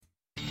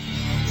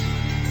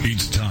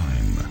It's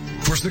time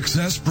for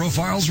Success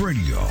Profiles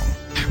Radio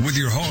with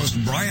your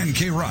host, Brian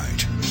K.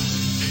 Wright.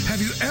 Have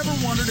you ever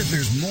wondered if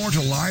there's more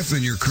to life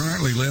than you're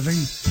currently living?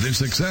 Then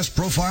Success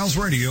Profiles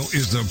Radio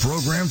is the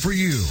program for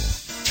you.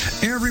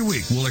 Every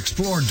week, we'll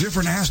explore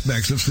different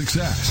aspects of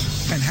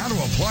success and how to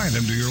apply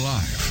them to your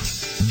life.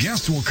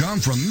 Guests will come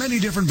from many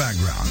different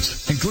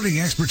backgrounds,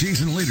 including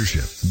expertise in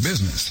leadership,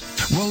 business,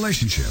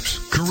 relationships,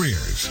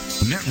 careers,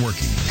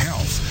 networking,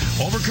 health,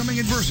 overcoming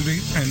adversity,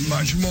 and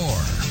much more.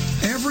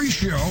 Every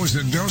show is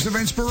a dose of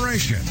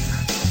inspiration.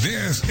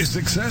 This is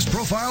Success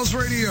Profiles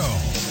Radio.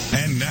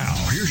 And now,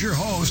 here's your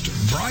host,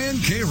 Brian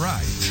K.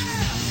 Wright.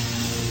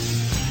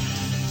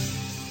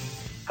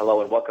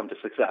 Hello and welcome to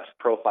Success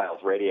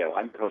Profiles Radio.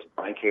 I'm your host,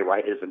 Brian K.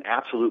 Wright. It is an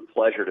absolute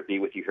pleasure to be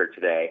with you here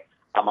today.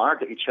 I'm honored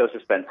that you chose to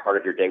spend part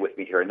of your day with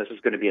me here, and this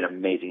is going to be an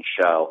amazing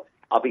show.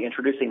 I'll be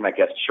introducing my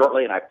guest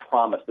shortly, and I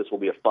promise this will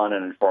be a fun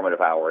and informative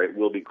hour. It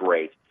will be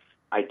great.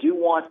 I do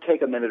want to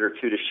take a minute or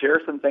two to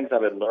share some things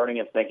I've been learning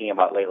and thinking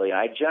about lately, and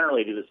I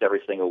generally do this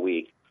every single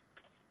week.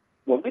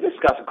 When we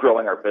discuss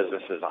growing our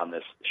businesses on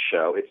this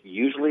show, it's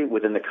usually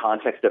within the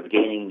context of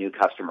gaining new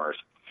customers.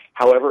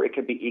 However, it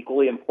can be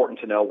equally important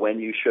to know when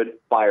you should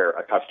fire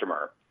a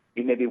customer.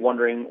 You may be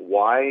wondering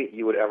why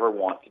you would ever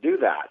want to do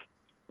that.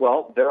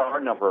 Well, there are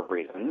a number of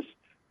reasons.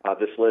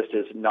 This list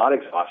is not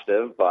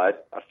exhaustive,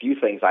 but a few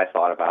things I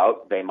thought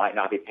about. They might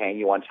not be paying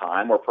you on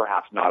time, or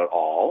perhaps not at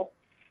all.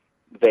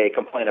 They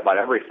complain about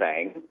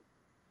everything,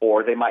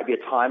 or they might be a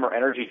time or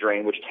energy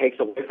drain which takes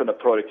away from the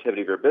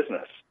productivity of your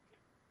business.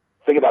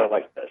 Think about it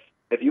like this.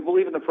 If you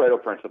believe in the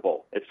Pareto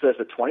principle, it says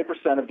that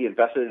 20% of the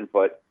invested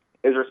input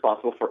is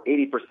responsible for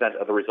 80%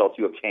 of the results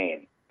you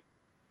obtain.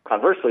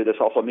 Conversely, this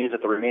also means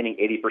that the remaining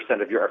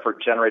 80% of your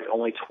effort generates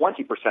only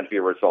 20% of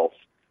your results.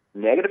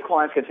 Negative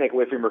clients can take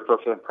away from your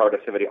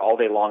productivity all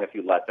day long if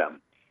you let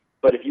them.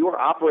 But if you are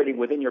operating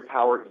within your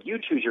power, you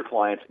choose your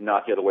clients,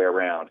 not the other way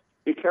around.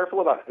 Be careful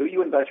about who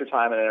you invest your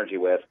time and energy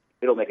with.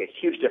 It'll make a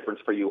huge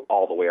difference for you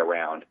all the way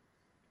around.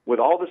 With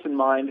all this in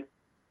mind,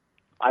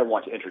 I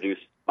want to introduce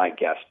my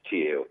guest to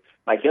you.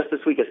 My guest this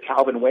week is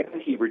Calvin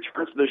Wayman. He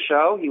returns to the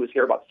show. He was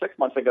here about 6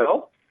 months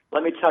ago.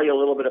 Let me tell you a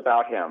little bit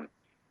about him.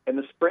 In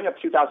the spring of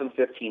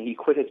 2015, he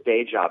quit his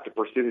day job to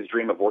pursue his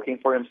dream of working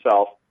for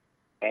himself,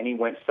 and he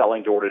went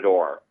selling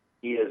door-to-door.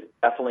 He is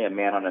definitely a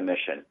man on a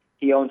mission.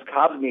 He owns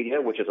Cobbs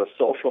Media, which is a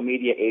social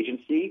media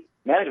agency,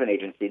 management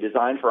agency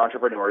designed for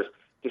entrepreneurs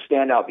to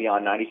stand out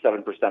beyond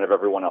 97% of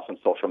everyone else in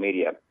social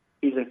media.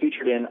 He's been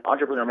featured in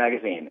Entrepreneur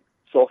Magazine,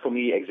 Social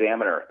Media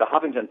Examiner, The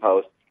Huffington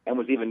Post, and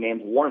was even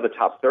named one of the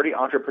top 30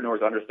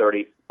 entrepreneurs under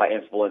 30 by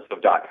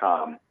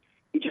Influencer.com.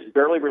 He just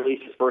barely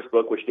released his first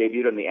book, which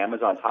debuted on the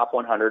Amazon Top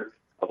 100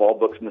 of all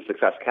books in the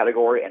success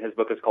category, and his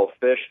book is called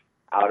Fish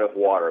Out of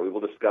Water. We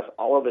will discuss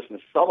all of this and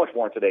so much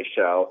more in today's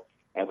show.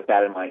 And with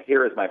that in mind,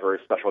 here is my very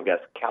special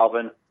guest,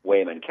 Calvin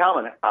Wayman.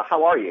 Calvin,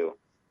 how are you?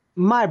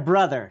 My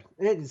brother,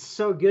 it is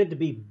so good to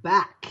be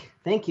back.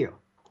 Thank you.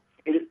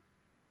 It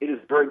is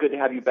very good to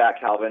have you back,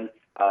 Calvin.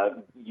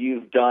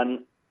 You've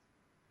done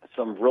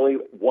some really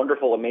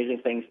wonderful,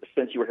 amazing things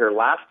since you were here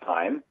last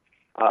time.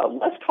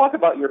 Let's talk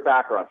about your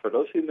background. For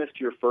those who missed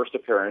your first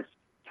appearance,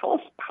 tell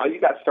us how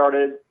you got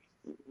started,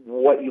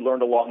 what you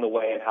learned along the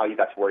way, and how you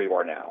got to where you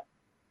are now.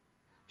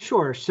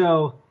 Sure.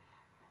 So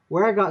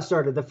where I got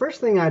started, the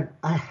first thing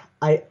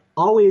I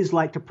always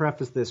like to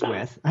preface this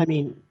with, I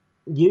mean,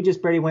 you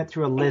just barely went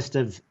through a list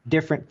of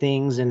different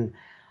things and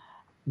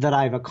that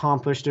I've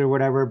accomplished or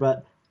whatever,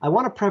 but I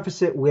want to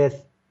preface it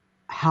with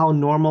how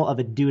normal of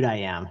a dude I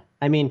am.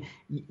 I mean,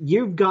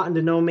 you've gotten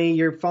to know me.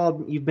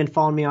 You've been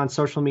following me on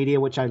social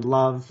media, which I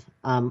love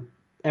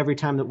every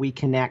time that we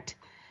connect.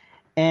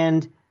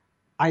 And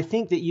I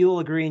think that you'll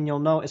agree and you'll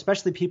know,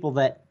 especially people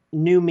that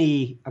knew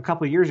me a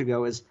couple of years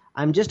ago, is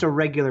I'm just a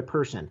regular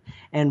person.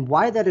 And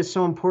why that is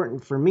so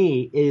important for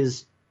me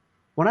is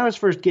when I was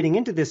first getting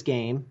into this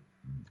game,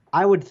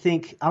 I would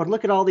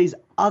look at all these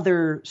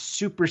other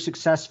super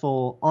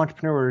successful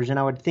entrepreneurs and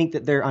I would think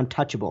that they're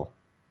untouchable,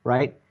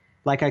 right?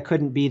 Like I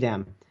couldn't be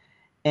them.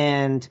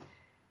 And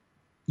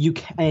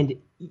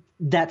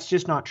that's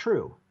just not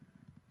true.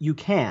 You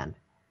can,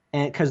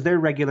 and because they're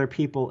regular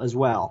people as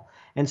well.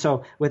 And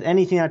so with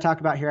anything I talk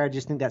about here, I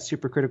just think that's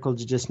super critical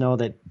to just know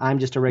that I'm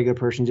just a regular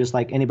person, just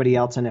like anybody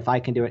else. And if I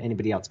can do it,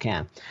 anybody else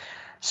can.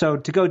 So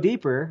to go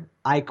deeper,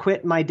 I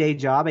quit my day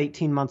job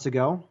 18 months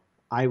ago.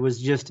 I was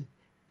just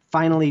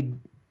finally,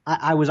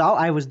 I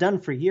was done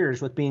for years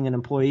with being an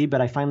employee,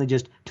 but I finally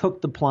just took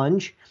the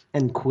plunge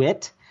and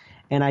quit.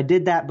 And I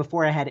did that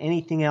before I had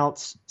anything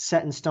else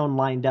set in stone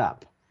lined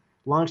up.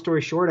 Long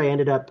story short, I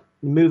ended up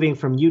moving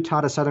from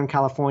Utah to Southern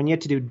California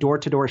to do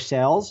door-to-door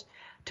sales,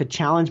 to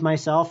challenge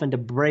myself and to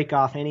break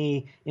off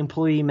any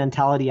employee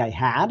mentality I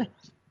had.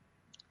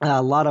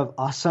 A lot of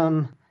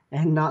awesome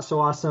and not so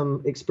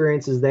awesome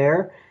experiences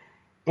there.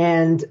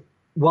 And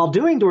while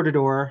doing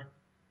door-to-door,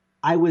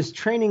 I was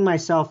training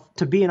myself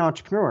to be an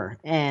entrepreneur.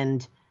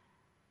 And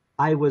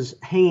I was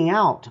hanging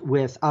out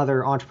with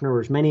other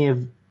entrepreneurs, many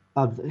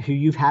of who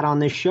you've had on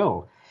this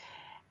show.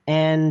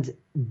 And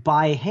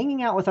by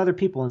hanging out with other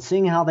people and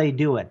seeing how they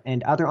do it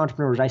and other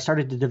entrepreneurs, I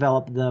started to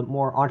develop the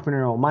more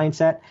entrepreneurial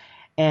mindset.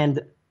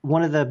 And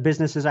one of the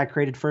businesses I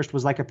created first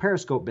was like a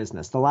Periscope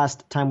business. The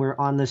last time we were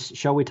on this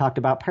show, we talked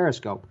about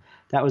Periscope.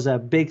 That was a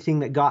big thing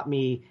that got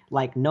me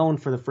like known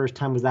for the first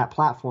time, was that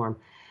platform.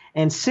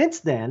 And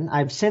since then,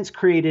 I've since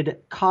created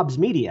Cobb's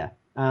Media.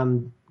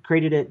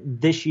 Created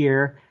it this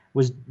year,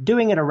 was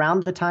doing it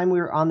around the time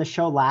we were on the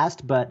show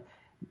last, but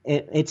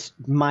it's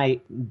my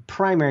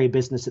primary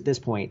business at this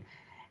point.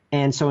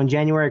 And so in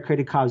January, I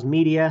created Cobb's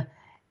Media,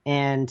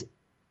 and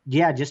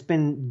yeah, just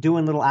been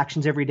doing little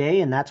actions every day,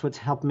 and that's what's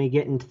helped me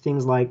get into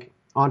things like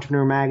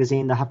Entrepreneur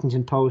Magazine, the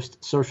Huffington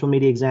Post, Social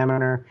Media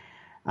Examiner.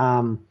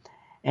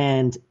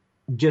 And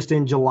just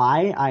in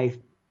July, I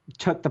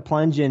took the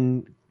plunge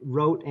and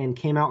wrote and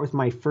came out with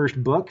my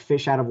first book,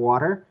 Fish Out of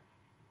Water.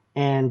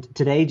 And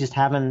today, just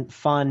having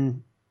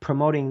fun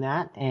promoting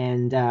that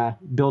and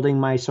building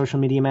my social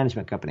media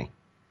management company.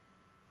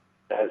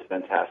 That is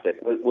fantastic.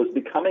 Was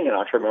becoming an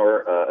entrepreneur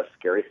a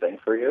scary thing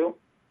for you?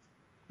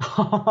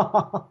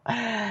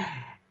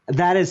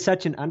 That is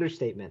such an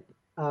understatement.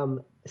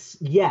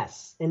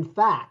 Yes. In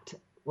fact,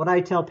 what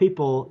I tell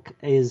people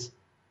is,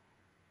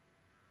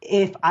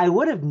 if I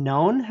would have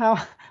known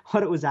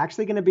what it was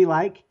actually going to be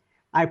like,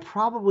 it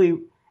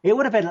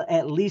would have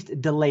at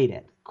least delayed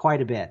it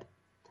quite a bit.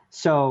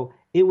 So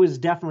it was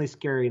definitely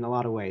scary in a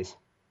lot of ways.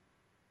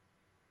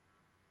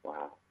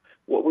 Wow.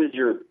 What was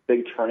your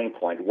big turning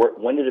point?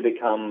 When did it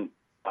become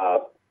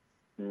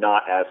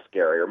not as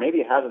scary? Or maybe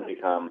it hasn't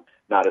become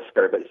not as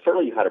scary, but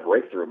certainly you had a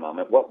breakthrough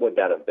moment. What would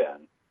that have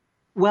been?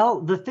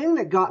 Well, the thing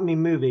that got me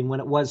moving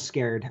when it was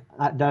scared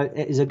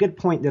is a good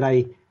point that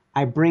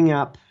I bring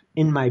up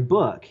in my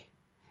book,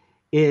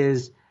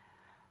 is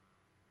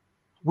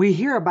we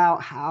hear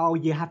about how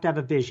you have to have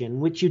a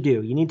vision, which you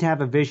do. You need to have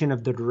a vision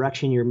of the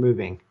direction you're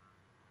moving.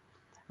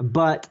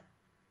 But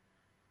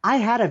I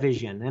had a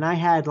vision, and I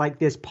had like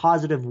this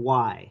positive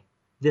why,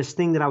 this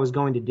thing that I was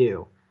going to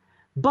do.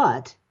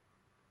 But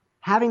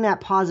having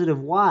that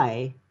positive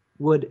why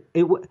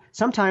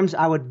sometimes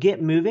I would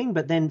get moving,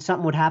 but then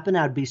something would happen.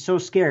 I would be so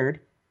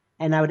scared,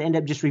 and I would end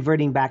up just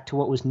reverting back to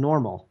what was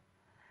normal.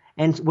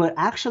 And what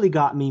actually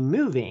got me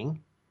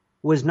moving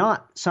was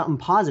not something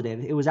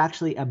positive. It was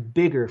actually a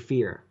bigger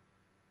fear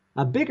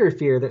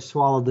that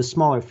swallowed the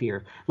smaller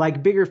fear.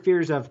 Like bigger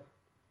fears of,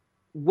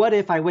 what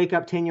if I wake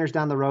up 10 years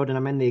down the road and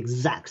I'm in the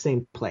exact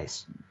same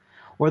place?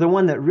 Or the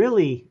one that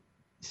really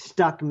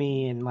stuck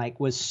me and like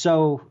was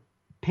so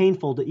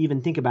painful to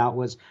even think about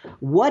was,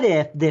 what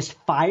if this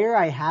fire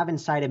I have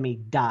inside of me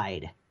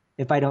died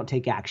if I don't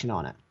take action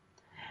on it?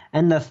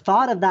 And the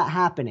thought of that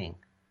happening,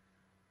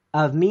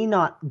 of me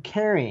not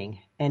caring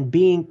and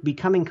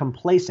becoming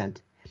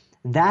complacent,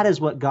 that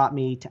is what got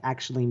me to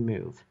actually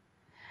move.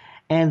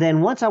 And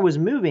then once I was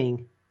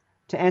moving,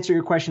 to answer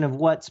your question of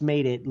what's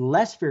made it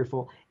less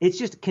fearful, it's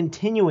just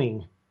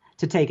continuing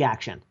to take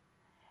action.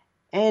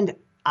 And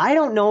I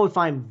don't know if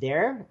I'm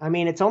there. I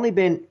mean, it's only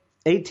been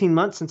 18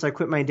 months since I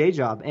quit my day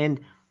job, and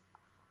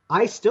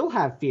I still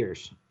have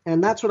fears.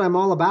 And that's what I'm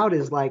all about,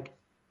 is like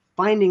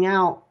finding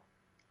out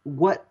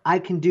what I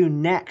can do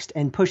next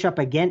and push up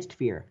against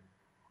fear.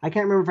 I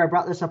can't remember if I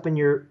brought this up in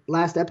your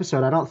last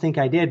episode. I don't think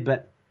I did,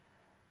 but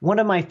one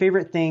of my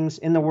favorite things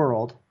in the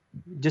world,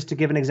 just to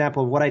give an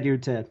example of what I do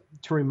to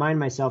remind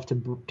myself to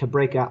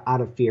break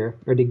out of fear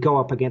or to go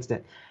up against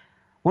it.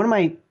 One of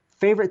my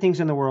favorite things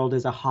in the world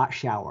is a hot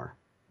shower.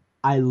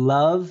 I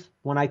love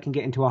when I can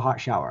get into a hot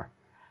shower.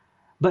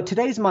 But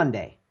today's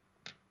Monday,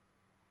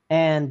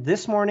 and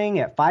this morning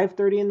at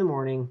 5:30 in the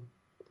morning,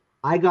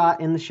 I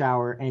got in the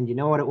shower, and you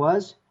know what it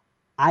was?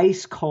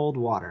 Ice cold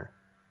water.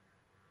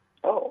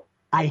 Oh.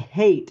 I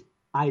hate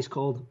ice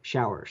cold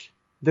showers.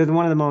 They're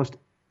one of the most.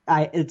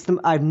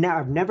 I've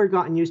never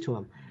gotten used to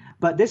them.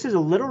 But this is a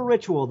little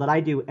ritual that I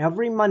do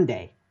every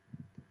Monday.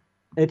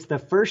 It's the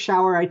first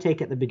shower I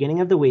take at the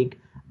beginning of the week.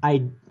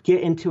 I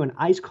get into an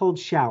ice cold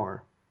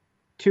shower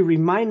to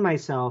remind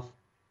myself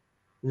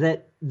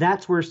that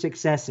that's where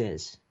success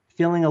is,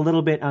 feeling a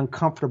little bit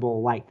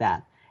uncomfortable like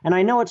that. And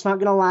I know it's not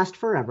going to last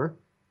forever.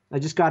 I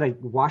just got to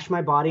wash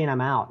my body and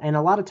I'm out. And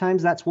a lot of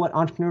times that's what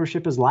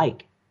entrepreneurship is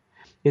like.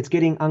 It's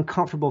getting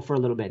uncomfortable for a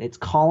little bit. It's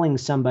calling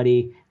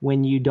somebody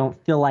when you don't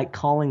feel like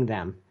calling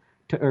them,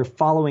 or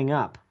following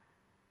up,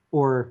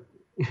 or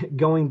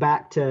going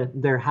back to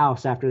their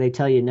house after they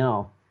tell you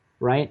no,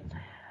 right?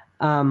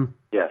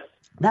 Yes.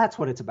 That's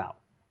what it's about.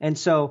 And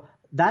so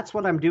that's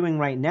what I'm doing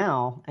right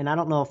now. And I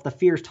don't know if the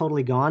fear is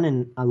totally gone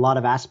in a lot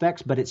of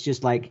aspects, but it's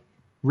just like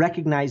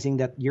recognizing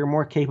that you're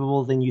more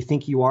capable than you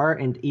think you are.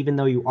 And even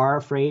though you are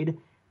afraid,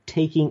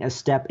 taking a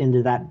step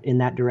in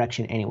that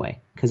direction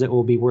anyway, because it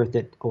will be worth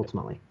it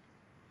ultimately.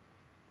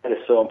 That is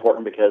so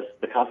important, because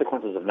the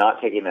consequences of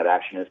not taking that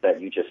action is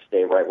that you just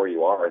stay right where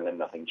you are and then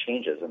nothing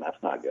changes, and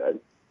that's not good.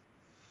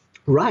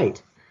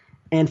 Right.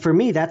 And for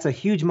me, that's a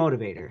huge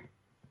motivator.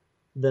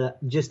 The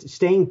just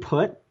staying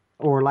put,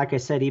 or like I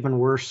said, even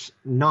worse,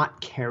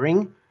 not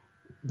caring,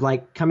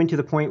 like coming to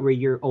the point where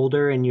you're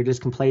older and you're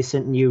just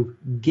complacent and you've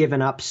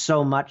given up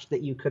so much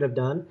that you could have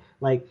done.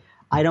 Like,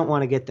 I don't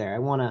want to get there. I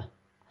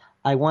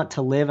want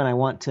to live, and I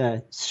want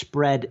to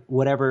spread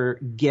whatever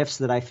gifts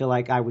that I feel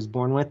like I was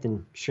born with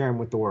and share them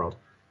with the world.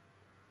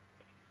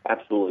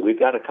 Absolutely. We've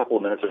got a couple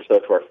of minutes or so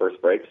to our first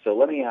break, so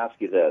let me ask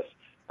you this.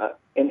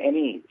 In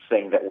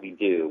anything that we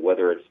do,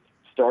 whether it's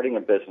starting a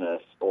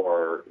business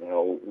or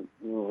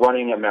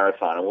running a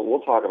marathon, and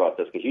we'll talk about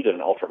this because you did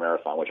an ultra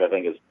marathon, which I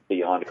think is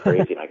beyond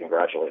crazy, and I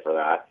congratulate you for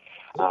that.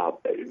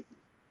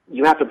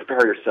 You have to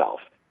prepare yourself,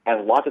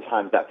 and lots of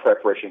times that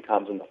preparation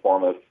comes in the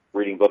form of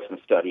reading books and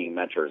studying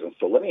mentors. And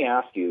so let me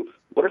ask you,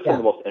 what are some of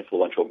the most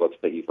influential books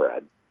that you've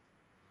read?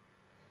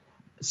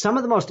 Some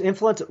of the most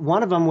influential,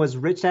 one of them was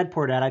Rich Dad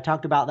Poor Dad. I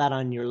talked about that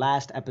on your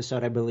last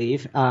episode, I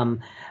believe.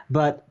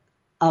 But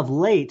of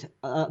late,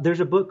 there's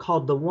a book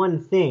called The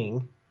One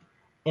Thing,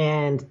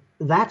 and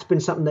that's been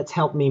something that's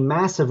helped me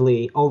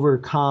massively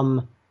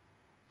overcome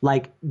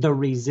like the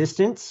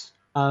resistance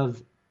that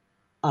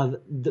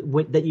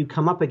you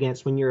come up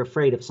against when you're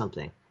afraid of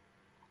something.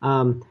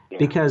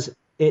 Because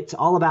it's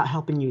all about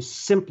helping you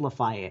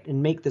simplify it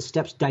and make the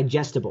steps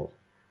digestible.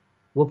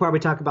 We'll probably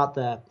talk about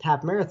the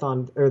half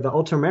marathon or the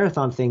ultra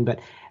marathon thing, but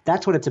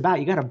that's what it's about.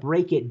 You got to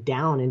break it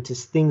down into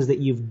things that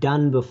you've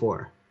done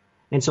before.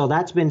 And so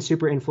that's been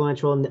super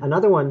influential. And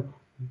another one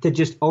to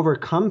just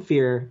overcome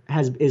fear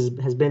has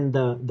been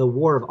the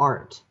War of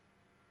Art.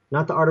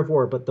 Not The Art of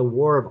War, but The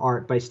War of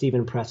Art by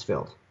Stephen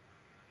Pressfield.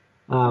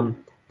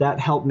 That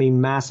helped me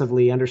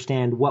massively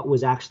understand what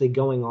was actually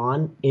going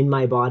on in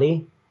my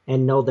body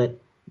and know that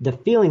the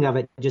feeling of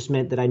it just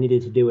meant that I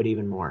needed to do it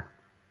even more.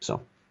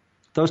 So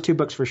those two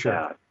books for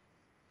sure.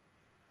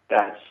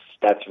 Yeah.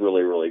 That's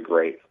really, really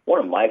great. One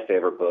of my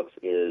favorite books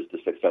is The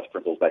Success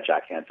Principles by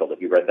Jack Canfield.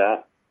 Have you read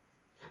that?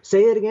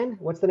 Say it again.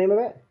 What's the name of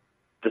it?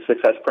 The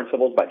Success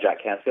Principles by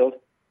Jack Canfield.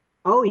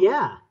 Oh,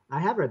 yeah. I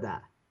have read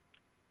that.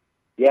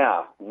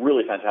 Yeah,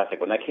 really fantastic.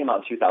 When that came out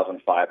in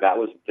 2005, that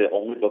was the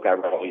only book I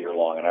read all year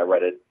long, and I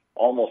read it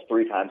almost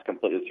 3 times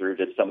completely through,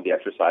 did some of the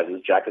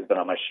exercises. Jack has been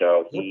on my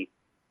show. He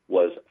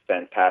was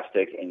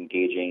fantastic,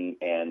 engaging,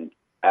 and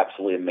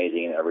absolutely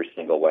amazing in every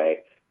single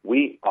way.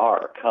 We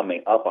are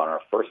coming up on our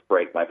first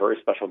break. My very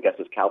special guest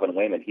is Calvin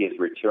Wayman. He is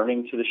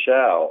returning to the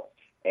show,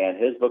 and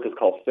his book is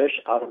called Fish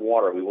Out of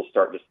Water. We will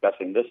start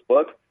discussing this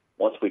book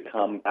once we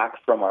come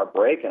back from our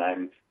break, and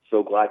I'm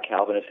so glad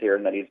Calvin is here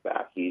and that he's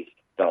back. He's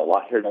done a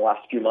lot here in the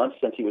last few months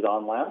since he was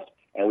on last,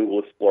 and we will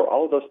explore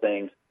all of those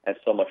things and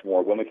so much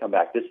more when we come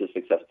back. This is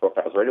Success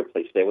Profiles Radio.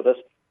 Please stay with us.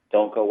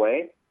 Don't go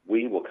away.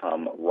 We will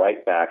come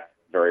right back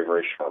very,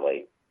 very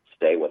shortly.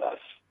 Stay with us.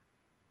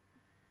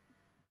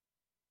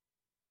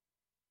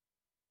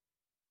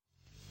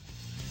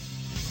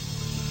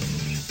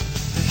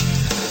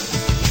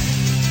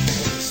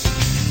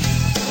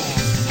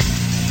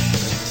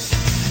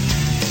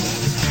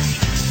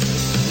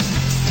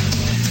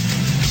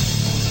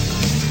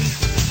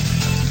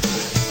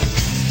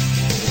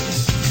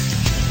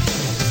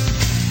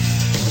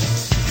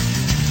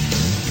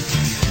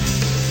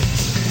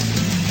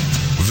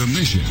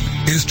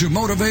 Is to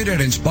motivate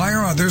and inspire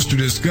others to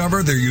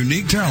discover their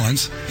unique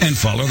talents and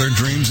follow their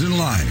dreams in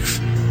life.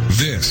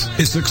 This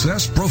is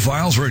Success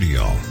Profiles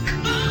Radio.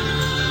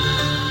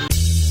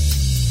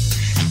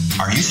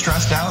 Are you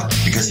stressed out?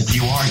 Because if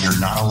you are, you're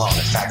not alone.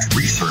 In fact,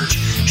 research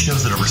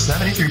shows that over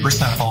 73%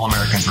 of all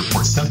Americans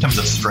report symptoms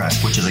of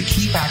stress, which is a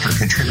key factor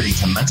contributing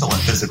to mental and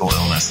physical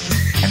illness.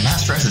 And that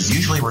stress is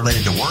usually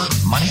related to work,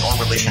 money, or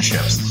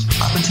relationships.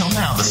 Up until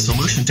now, the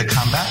solution to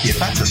combat the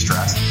effects of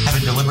stress have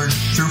been delivered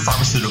through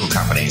pharmaceutical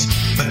companies.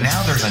 But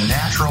now there's a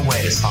natural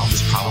way to solve this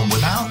problem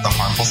without the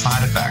harmful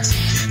side effects.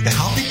 The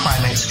Healthy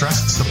Primate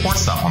Stress Support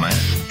Supplement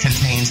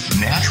contains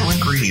natural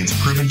ingredients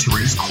proven to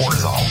reduce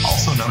cortisol,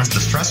 also known as the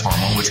stress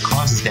hormone, which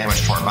causes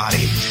damage to our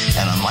body.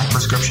 And unlike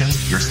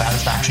prescriptions, your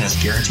satisfaction is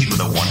guaranteed with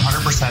a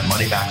 100%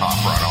 money-back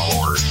offer on all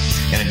orders.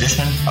 In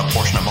addition, a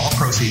portion of all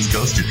proceeds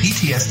goes to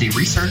PTSD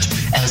research,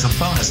 and as a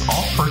bonus,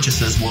 all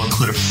purchases will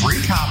include a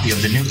free copy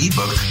of the new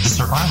ebook, The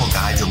Survival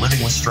Guide to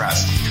Living with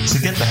Stress. So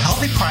get the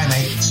Healthy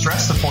Primate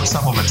Stress Support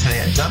Supplement today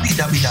at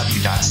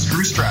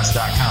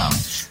www.screwstress.com.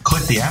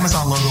 Click the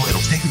Amazon logo.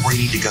 It'll take you where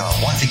you need to go.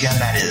 Once again,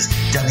 that is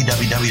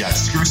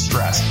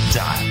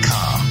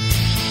www.screwstress.com.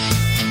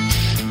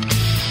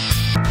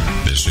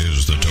 This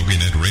is the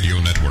TogiNet Radio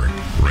Network.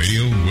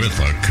 Radio with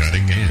a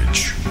cutting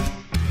edge.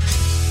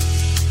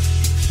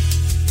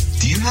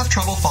 Do you have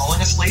trouble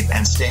falling asleep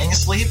and staying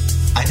asleep?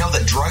 I know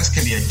that drugs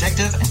can be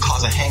addictive and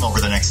cause a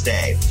hangover the next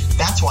day.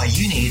 That's why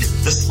you need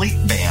the Sleep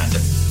Band.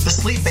 The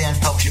Sleep Band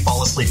helps you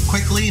fall asleep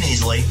quickly and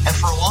easily and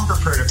for a longer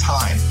period of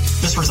time.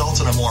 This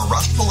results in a more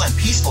restful and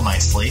peaceful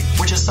night's sleep,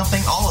 which is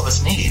something all of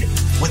us need.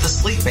 With the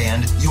Sleep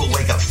Band, you will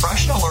wake up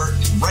fresh and alert,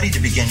 ready to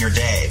begin your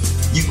day.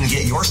 You can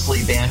get your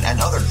Sleep Band and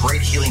other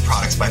great healing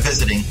products by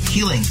visiting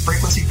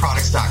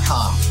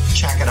HealingFrequencyProducts.com.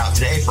 Check it out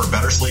today for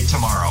better sleep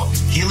tomorrow.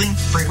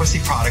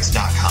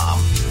 HealingFrequencyProducts.com.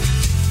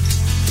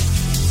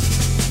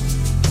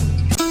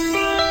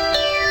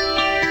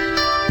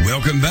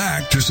 Welcome Welcome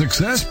back to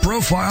Success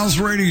Profiles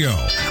Radio.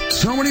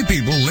 So many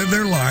people live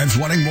their lives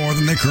wanting more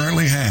than they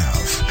currently have.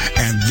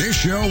 And this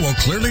show will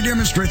clearly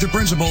demonstrate the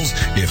principles,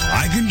 if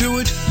I can do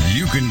it,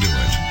 you can do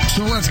it.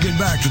 So let's get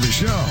back to the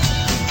show.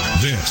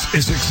 This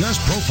is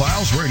Success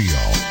Profiles Radio.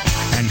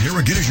 And here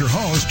again is your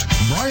host,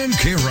 Brian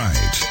K.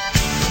 Wright.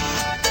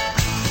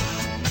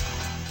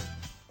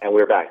 And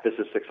we're back. This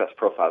is Success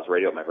Profiles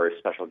Radio. My very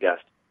special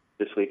guest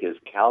this week is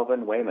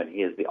Calvin Wayman.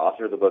 He is the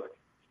author of the book,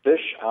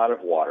 Fish Out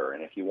of Water.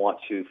 And if you want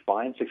to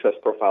find Success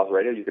Profiles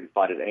Radio, you can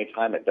find it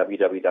anytime at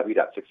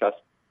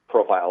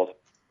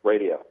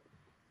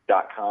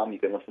www.successprofilesradio.com. You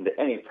can listen to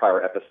any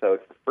prior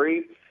episode for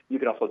free. You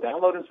can also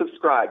download and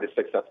subscribe to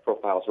Success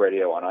Profiles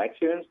Radio on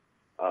iTunes.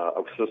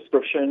 A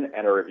subscription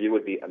and a review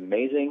would be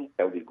amazing.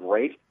 That would be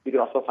great. You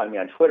can also find me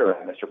on Twitter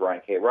at Mr.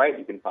 Brian K. Wright.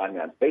 You can find me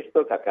on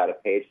Facebook. I've got a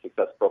page,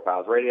 Success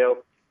Profiles Radio.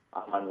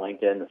 I'm on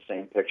LinkedIn. The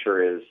same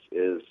picture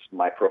is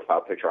my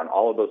profile picture on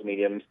all of those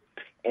mediums.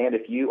 And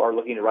if you are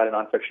looking to write a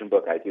nonfiction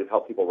book, I do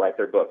help people write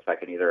their books. I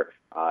can either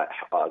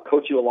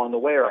coach you along the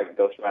way, or I can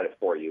ghostwrite it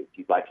for you. If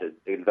you'd like to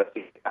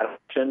investigate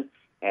action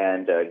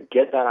and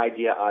get that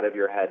idea out of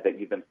your head that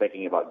you've been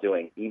thinking about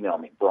doing, email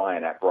me,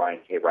 Brian at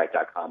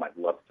briankwright.com. I'd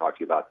love to talk to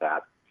you about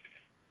that.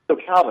 So,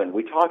 Calvin,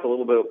 we talked a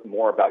little bit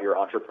more about your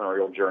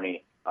entrepreneurial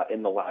journey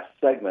in the last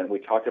segment. We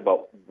talked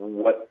about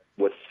what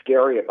was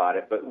scary about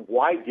it, but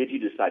why did you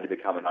decide to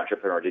become an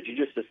entrepreneur? Did you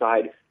just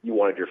decide you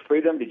wanted your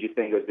freedom? Did you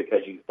think it was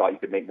because you thought you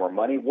could make more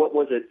money? What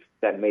was it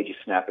that made you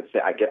snap and say,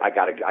 I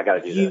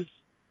gotta do this?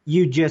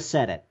 You just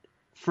said it,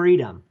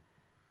 freedom,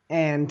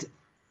 and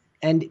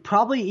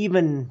probably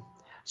even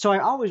so. I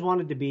always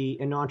wanted to be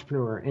an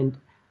entrepreneur, and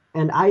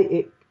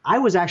I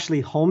was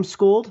actually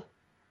homeschooled,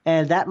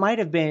 and that might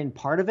have been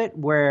part of it.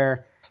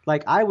 Where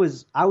like I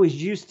was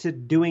used to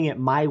doing it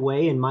my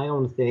way and my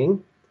own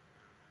thing.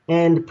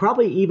 And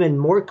probably even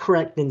more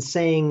correct than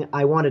saying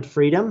I wanted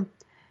freedom,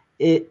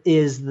 it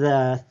is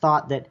the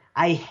thought that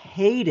I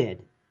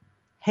hated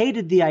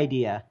the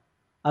idea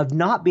of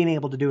not being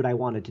able to do what I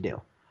wanted to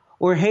do,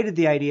 or hated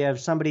the idea of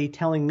somebody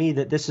telling me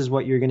that this is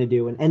what you're going to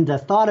do. And the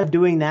thought of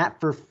doing that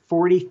for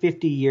 40,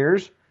 50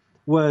 years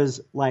was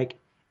like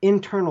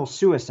internal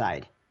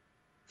suicide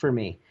for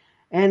me.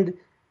 And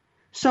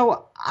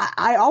so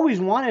I always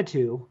wanted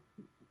to,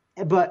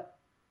 but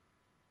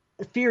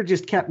fear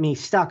just kept me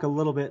stuck a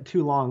little bit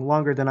too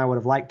longer than I would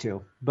have liked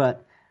to.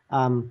 But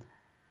so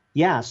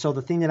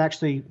the thing that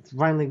actually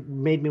finally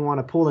made me want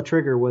to pull the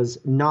trigger was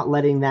not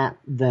letting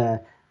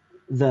the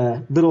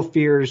little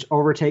fears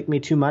overtake me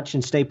too much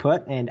and stay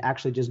put, and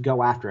actually just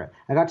go after it.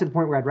 I got to the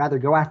point where I'd rather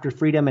go after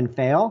freedom and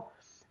fail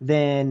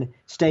than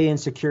stay in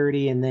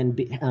security and then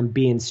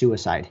be in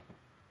suicide.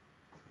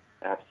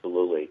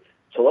 Absolutely.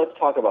 So let's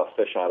talk about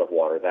Fish Out of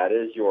Water. That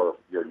is your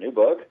new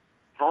book.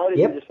 How did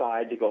you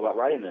decide to go about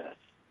writing this?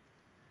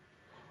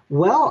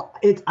 Well,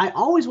 I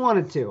always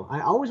wanted to. I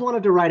always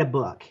wanted to write a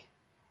book.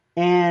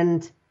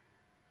 And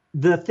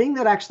the thing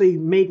that actually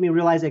made me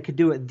realize I could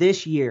do it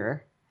this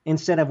year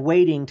instead of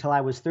waiting till I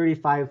was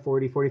 35,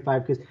 40,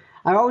 45, because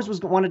I always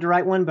wanted to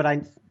write one, but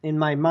in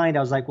my mind,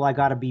 I was like, well, I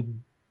got to be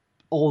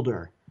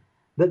older.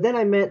 But then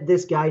I met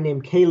this guy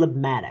named Caleb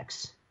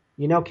Maddox.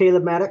 You know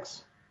Caleb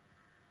Maddox?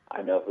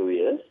 I know who he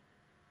is.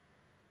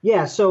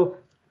 Yeah, so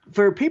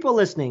for people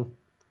listening,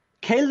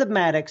 Caleb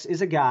Maddox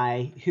is a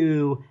guy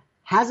who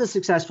has a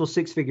successful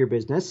six-figure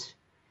business.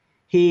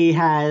 He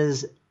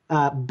has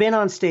been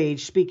on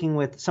stage speaking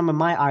with some of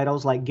my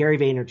idols like Gary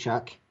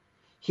Vaynerchuk.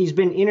 He's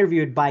been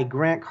interviewed by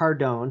Grant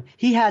Cardone.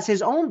 He has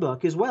his own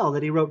book as well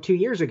that he wrote 2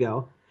 years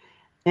ago.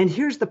 And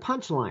here's the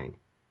punchline.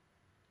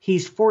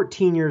 He's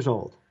 14 years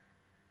old.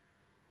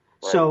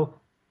 Right. So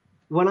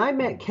when I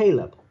met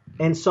Caleb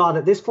and saw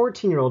that this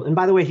 14-year-old, and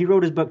by the way, he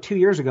wrote his book 2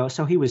 years ago,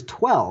 so he was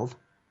 12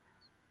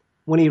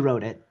 when he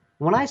wrote it.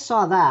 When I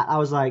saw that, I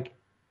was like,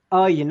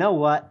 oh, you know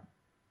what?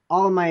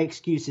 All of my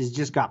excuses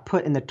just got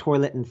put in the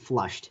toilet and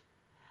flushed.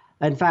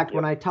 In fact,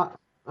 when I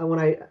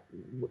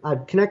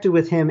connected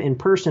with him in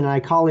person, I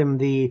call him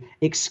the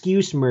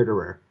excuse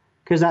murderer,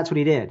 because that's what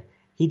he did.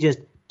 He just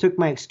took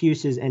my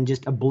excuses and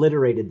just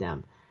obliterated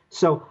them.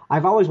 So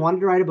I've always wanted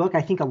to write a book.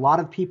 I think a lot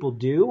of people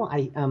do.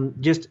 I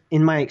just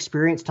in my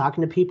experience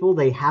talking to people,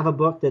 they have a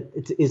book that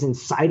is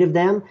inside of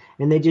them,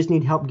 and they just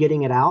need help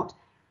getting it out.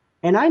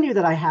 And I knew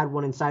that I had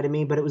one inside of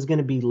me, but it was going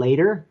to be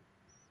later.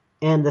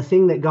 And the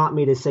thing that got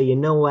me to say, you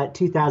know what,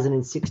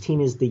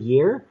 2016 is the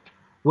year,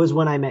 was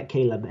when I met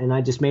Caleb. And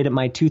I just made it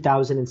my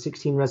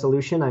 2016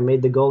 resolution. I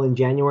made the goal in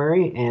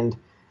January, and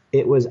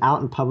it was out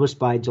and published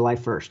by July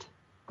 1st.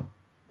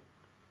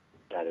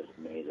 That is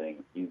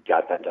amazing. You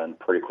got that done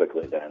pretty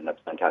quickly then. That's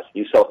fantastic.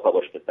 You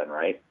self-published it then,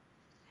 right?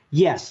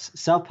 Yes,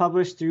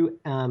 self-published through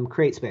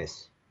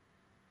CreateSpace.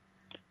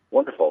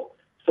 Wonderful.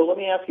 So let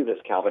me ask you this,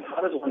 Calvin.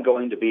 How does one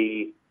going to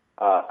be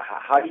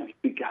how do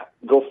you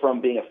go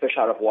from being a fish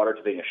out of water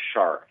to being a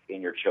shark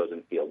in your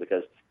chosen field?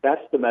 Because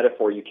that's the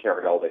metaphor you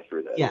carried all the way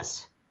through this.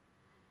 Yes.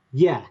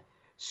 Yeah.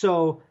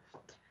 So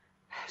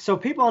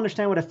people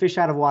understand what a fish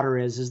out of water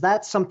is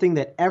that's something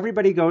that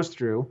everybody goes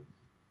through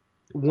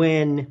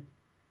when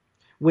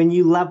when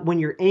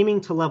you're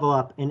aiming to level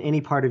up in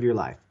any part of your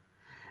life.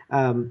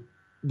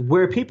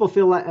 Where people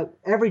feel like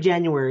every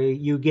January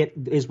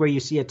is where you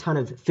see a ton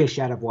of fish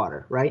out of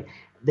water, right?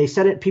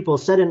 People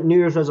set a New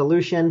Year's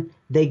resolution,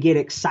 they get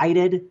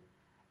excited,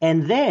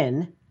 and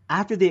then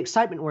after the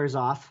excitement wears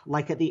off,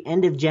 like at the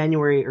end of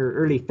January or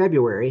early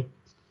February,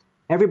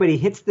 everybody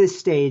hits this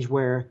stage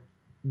where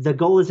the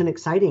goal isn't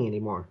exciting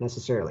anymore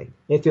necessarily.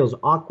 It feels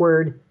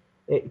awkward.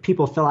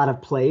 People feel out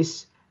of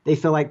place. They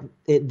feel like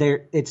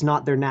it's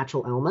not their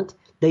natural element.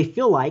 They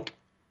feel like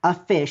a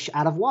fish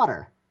out of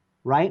water,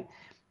 right?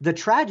 The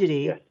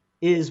tragedy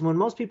is when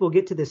most people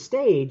get to this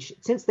stage,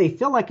 since they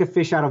feel like a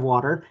fish out of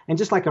water, and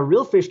just like a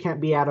real fish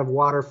can't be out of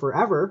water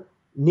forever,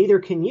 neither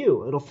can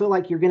you. It'll feel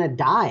like you're going to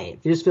die.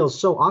 It just feels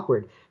so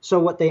awkward. So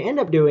what they end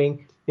up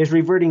doing is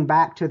reverting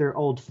back to their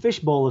old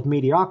fishbowl of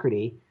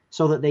mediocrity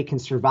so that they can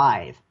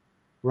survive,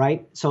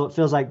 right? So it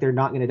feels like they're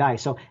not going to die.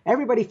 So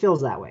everybody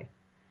feels that way.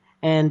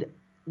 And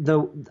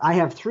I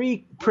have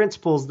 3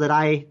 principles that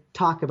I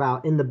talk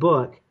about in the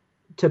book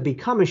to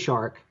become a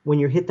shark when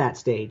you hit that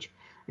stage.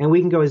 And we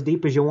can go as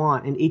deep as you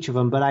want in each of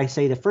them. But I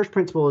say the first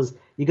principle is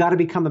you got to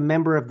become a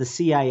member of the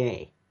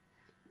CIA.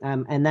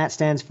 And that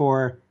stands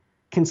for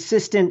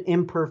consistent,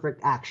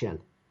 imperfect action.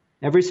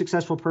 Every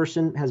successful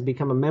person has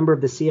become a member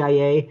of the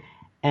CIA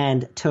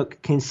and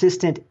took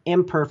consistent,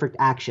 imperfect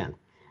action.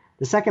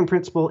 The second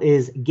principle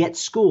is get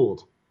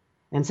schooled.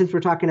 And since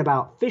we're talking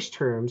about fish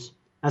terms,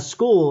 a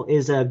school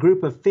is a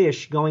group of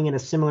fish going in a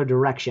similar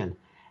direction.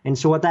 And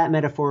so what that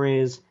metaphor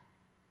is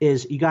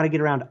you got to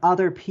get around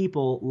other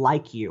people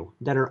like you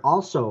that are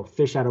also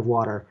fish out of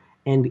water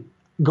and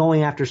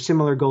going after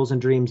similar goals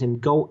and dreams,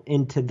 and go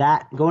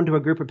into a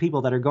group of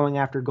people that are going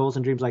after goals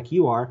and dreams like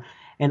you are,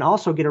 and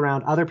also get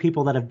around other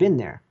people that have been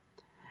there.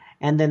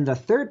 And then the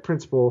third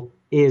principle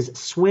is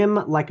swim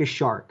like a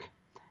shark.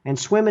 And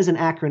swim is an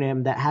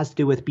acronym that has to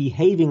do with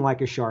behaving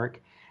like a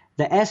shark.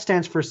 The S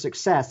stands for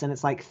success, and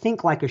it's like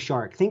think like a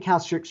shark. Think how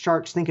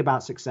sharks think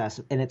about success,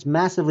 and it's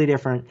massively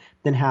different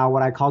than how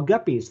what I call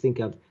guppies think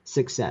of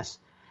success.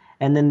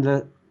 And then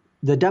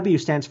the W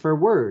stands for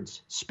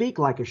words. Speak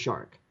like a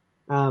shark.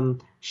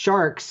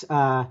 Sharks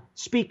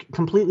speak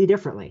completely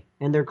differently,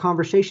 and their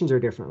conversations are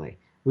differently.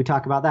 We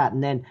talk about that.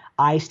 And then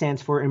I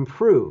stands for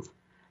improve.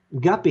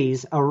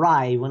 Guppies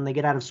arrive when they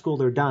get out of school,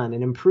 they're done,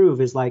 and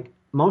improve is like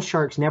most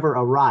sharks never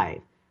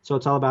arrive. So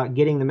it's all about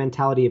getting the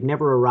mentality of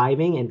never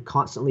arriving and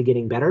constantly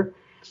getting better.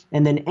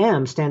 And then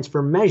M stands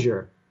for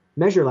measure.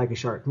 Measure like a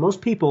shark.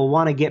 Most people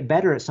want to get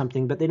better at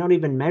something, but they don't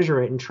even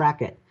measure it and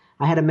track it.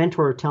 I had a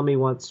mentor tell me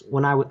once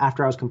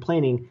after I was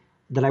complaining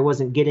that I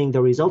wasn't getting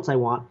the results I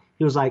want.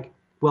 He was like,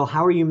 well,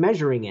 how are you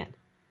measuring it?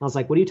 I was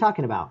like, what are you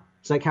talking about?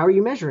 He's like, how are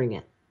you measuring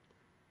it?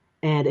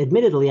 And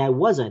admittedly, I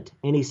wasn't.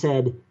 And he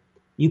said,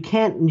 you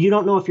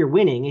don't know if you're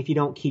winning if you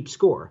don't keep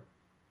score.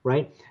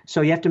 Right?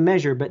 So you have to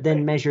measure, but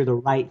then measure the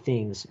right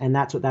things. And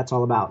that's what that's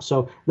all about.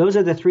 So those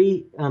are the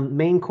 3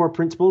 main core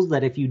principles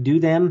that if you do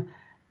them,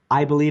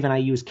 I believe, and I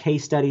use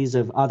case studies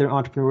of other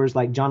entrepreneurs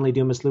like John Lee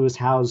Dumas, Lewis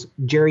Howes,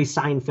 Jerry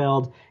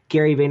Seinfeld,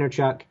 Gary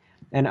Vaynerchuk,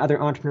 and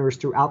other entrepreneurs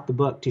throughout the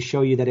book to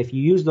show you that if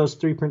you use those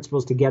 3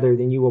 principles together,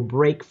 then you will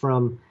break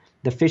from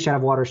the fish out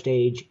of water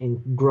stage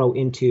and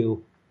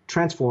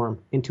transform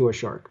into a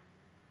shark.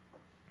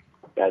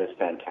 That is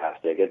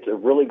fantastic. It's a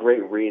really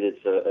great read.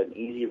 It's an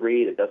easy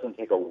read. It doesn't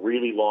take a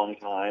really long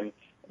time.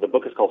 The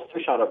book is called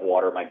Fish Out of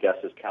Water. My guest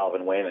is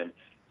Calvin Wayman.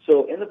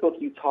 So in the book,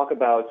 you talk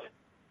about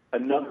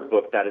another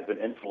book that has been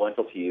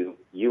influential to you.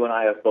 You and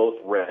I have both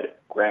read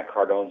Grant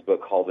Cardone's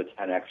book called The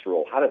 10X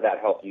Rule. How did that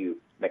help you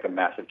make a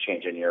massive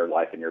change in your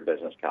life and your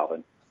business,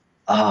 Calvin?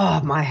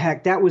 Oh, my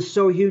heck. That was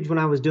so huge when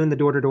I was doing the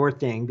door-to-door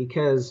thing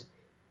because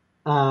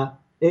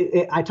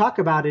I talk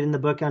about it in the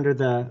book under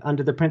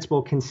the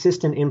principle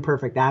consistent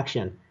imperfect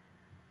action.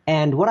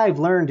 And what I've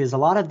learned is a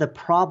lot of the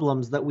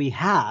problems that we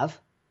have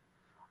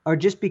are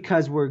just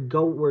because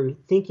we're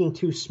thinking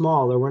too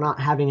small or we're not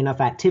having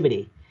enough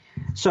activity.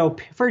 So,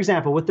 for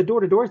example, with the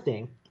door-to-door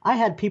thing, I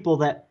had people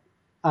that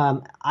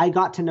I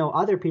got to know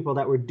other people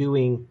that were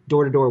doing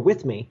door-to-door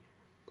with me.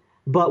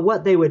 But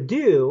what they would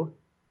do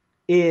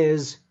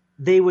is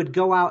they would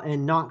go out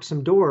and knock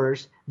some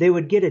doors. They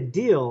would get a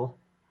deal,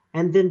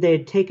 and then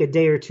they'd take a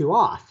day or 2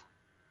 off.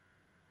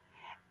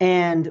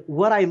 And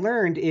what I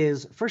learned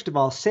is, first of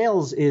all,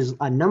 sales is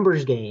a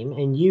numbers game,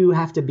 and you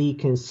have to be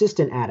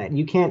consistent at it.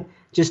 You can't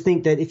just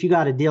think that if you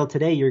got a deal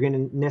today, you're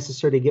going to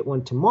necessarily get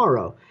one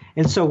tomorrow.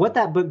 And so what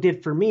that book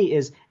did for me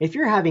is if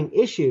you're having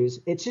issues,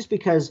 it's just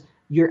because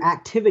your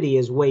activity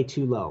is way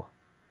too low.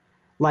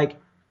 Like,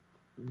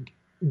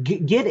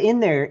 get in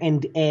there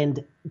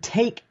and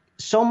take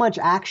so much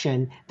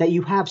action that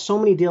you have so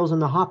many deals in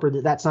the hopper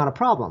that that's not a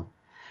problem.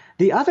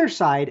 The other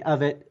side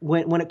of it,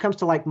 when it comes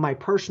to like my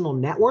personal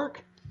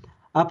network,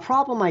 a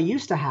problem I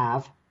used to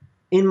have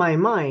in my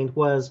mind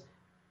was,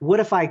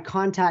 what if I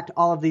contact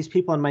all of these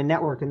people in my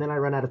network and then I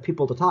run out of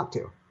people to talk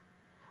to?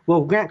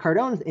 Well, Grant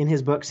Cardone in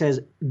his book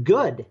says,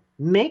 good,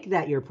 make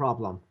that your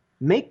problem.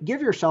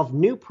 Give yourself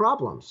new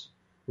problems,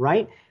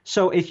 right?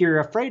 So if you're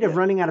afraid of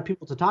running out of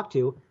people to talk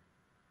to,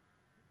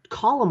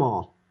 call them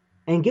all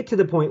and get to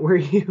the point where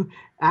you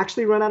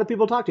actually run out of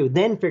people to talk to.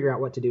 Then figure out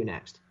what to do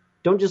next.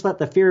 Don't just let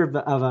the fear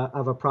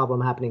of a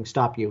problem happening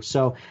stop you.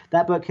 So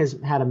that book has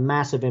had a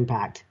massive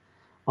impact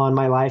on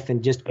my life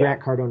and just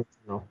Grant Cardone in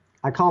general.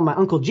 I call him my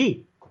Uncle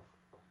G.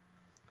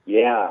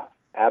 Yeah,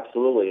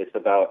 absolutely. It's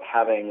about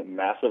having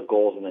massive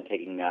goals and then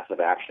taking massive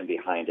action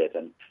behind it.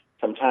 And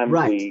sometimes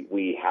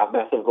we have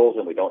massive goals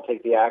and we don't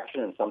take the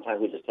action, and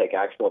sometimes we just take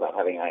action without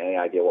having any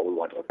idea what we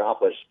want to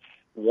accomplish.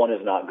 One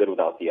is not good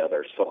without the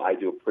other. So I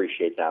do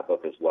appreciate that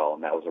book as well,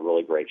 and that was a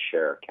really great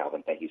share.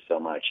 Calvin, thank you so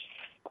much.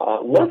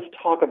 Let's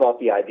talk about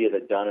the idea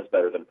that done is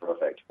better than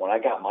perfect. When I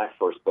got my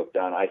first book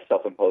done, I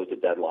self-imposed a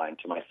deadline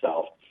to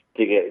myself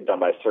to get it done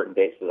by a certain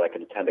date so that I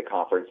could attend a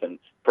conference and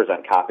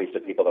present copies to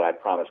people that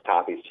I'd promised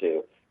copies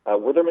to.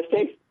 Were there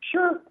mistakes?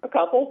 Sure, a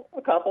couple.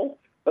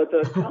 But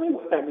tell me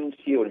what that means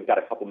to you, and we've got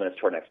a couple minutes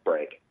to our next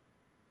break.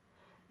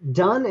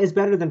 Done is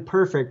better than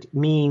perfect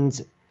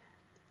means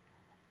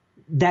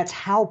that's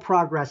how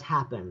progress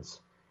happens.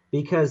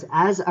 Because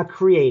as a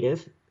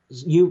creative,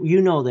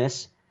 you know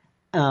this,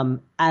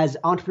 as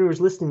entrepreneurs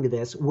listening to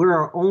this, we're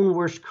our own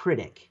worst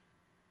critic.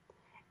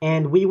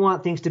 And we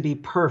want things to be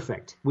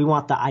perfect. We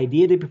want the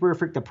idea to be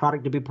perfect, the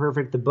product to be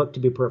perfect, the book to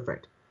be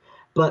perfect.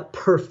 But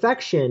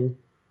perfection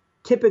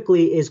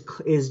typically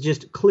is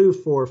just clue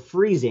for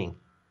freezing.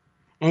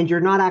 And you're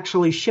not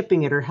actually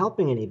shipping it or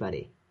helping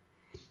anybody.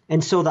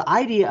 And so the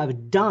idea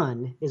of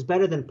done is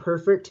better than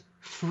perfect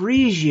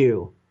frees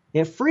you.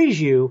 It frees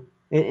you.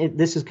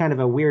 This is kind of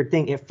a weird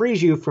thing. It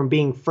frees you from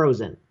being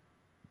frozen,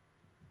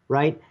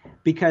 right?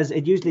 Because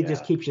it usually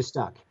just keeps you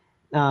stuck.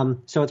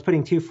 So it's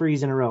putting two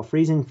frees in a row,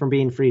 freezing from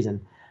being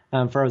frozen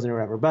or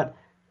whatever. But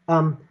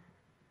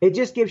it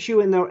just gives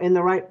you in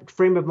the right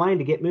frame of mind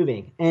to get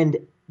moving. And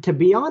to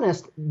be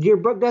honest, your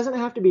book doesn't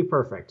have to be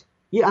perfect.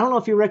 I don't know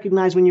if you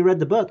recognize when you read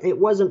the book, it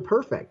wasn't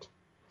perfect.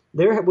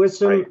 There was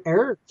some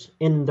errors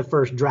in the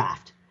first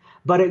draft,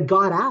 but it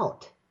got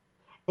out.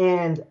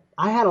 And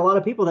I had a lot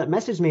of people that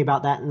messaged me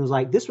about that and was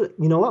like, you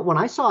know what? When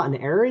I saw an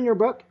error in your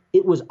book,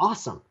 it was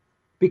awesome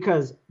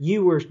because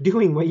you were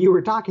doing what you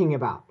were talking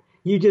about.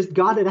 You just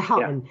got it out.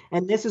 Yeah.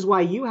 And this is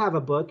why you have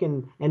a book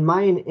and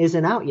mine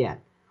isn't out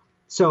yet.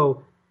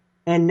 So,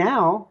 and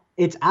now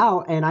it's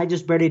out and I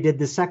just barely did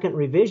the second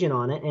revision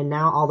on it. And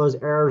now all those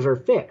errors are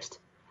fixed.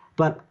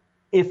 But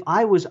if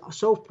I was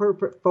so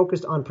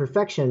focused on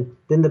perfection,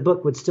 then the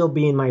book would still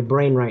be in my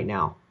brain right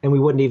now and we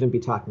wouldn't even be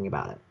talking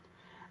about it.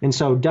 And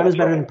so done is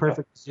better than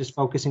perfect. It's just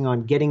focusing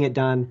on getting it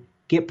done,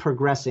 get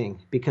progressing,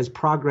 because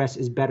progress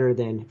is better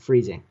than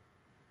freezing.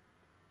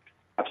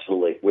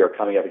 Absolutely. We are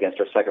coming up against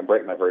our second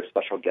break. My very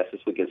special guest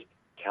this week is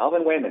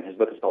Calvin Wayman. His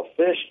book is called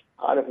Fish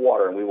Out of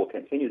Water, and we will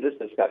continue this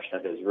discussion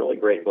of his really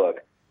great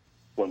book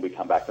when we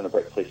come back from the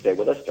break. Please stay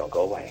with us. Don't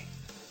go away.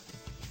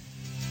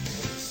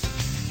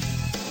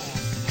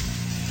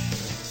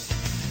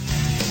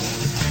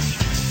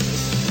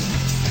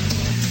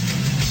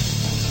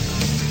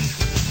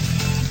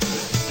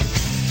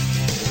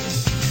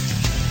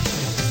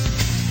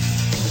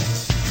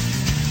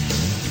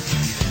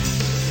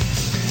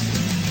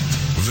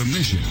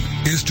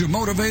 Is to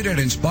motivate and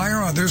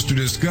inspire others to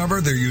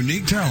discover their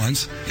unique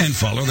talents and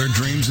follow their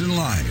dreams in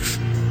life.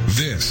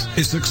 This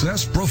is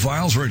Success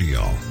Profiles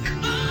Radio.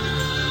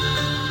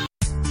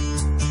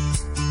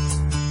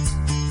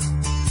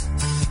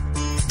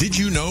 Did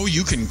you know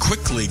you can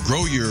quickly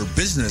grow your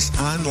business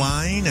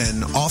online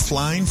and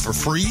offline for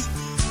free?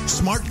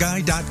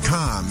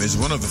 SmartGuy.com is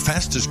one of the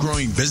fastest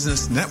growing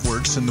business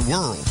networks in the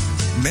world,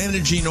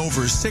 managing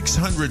over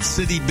 600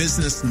 city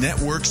business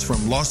networks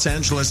from Los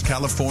Angeles,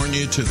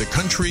 California to the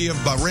country of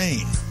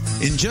Bahrain.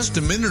 In just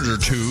a minute or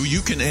two,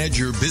 you can add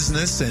your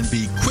business and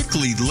be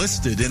quickly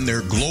listed in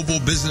their global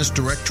business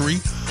directory,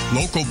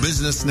 local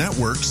business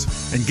networks,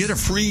 and get a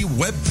free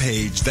web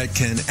page that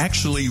can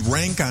actually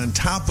rank on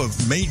top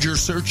of major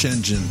search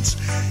engines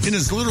in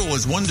as little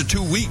as 1 to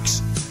 2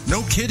 weeks.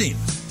 No kidding.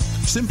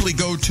 Simply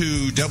go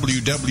to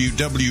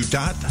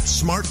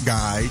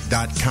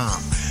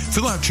www.smartguy.com.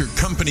 Fill out your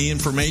company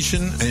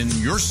information and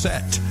you're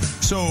set.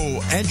 So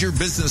add your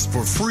business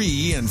for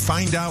free and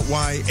find out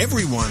why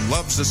everyone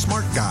loves a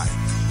smart guy.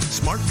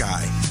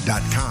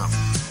 SmartGuy.com.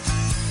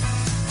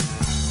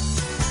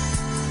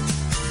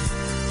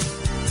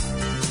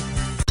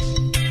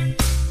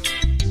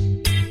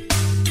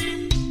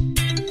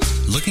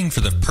 Looking for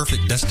the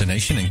perfect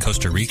destination in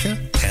Costa Rica,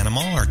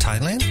 Panama, or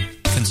Thailand?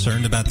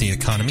 Concerned about the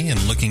economy and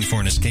looking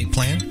for an escape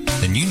plan?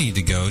 Then you need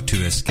to go to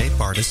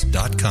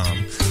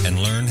escapeartist.com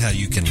and learn how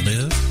you can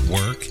live,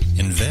 work,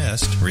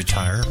 invest,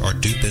 retire, or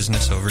do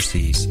business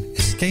overseas.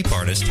 Escape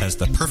Artist has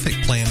the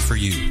perfect plan for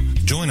you.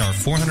 Join our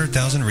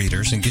 400,000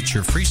 readers and get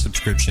your free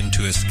subscription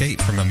to Escape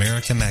from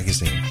America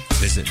magazine.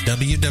 Visit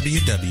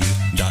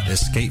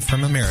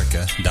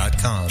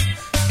www.escapefromamerica.com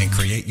and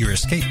create your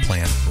escape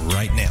plan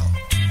right now.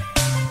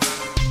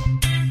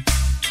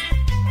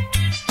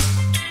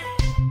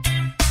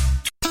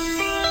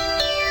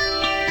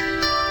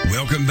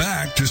 Welcome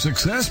back to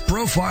Success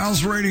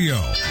Profiles Radio.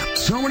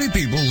 So many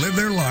people live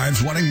their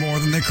lives wanting more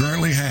than they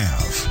currently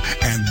have.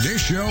 And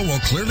this show will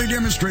clearly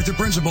demonstrate the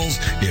principles,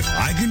 if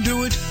I can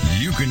do it,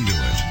 you can do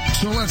it.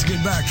 So let's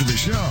get back to the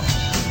show.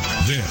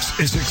 This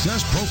is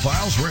Success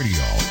Profiles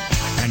Radio.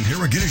 And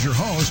here again is your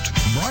host,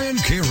 Brian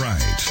K.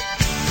 Wright.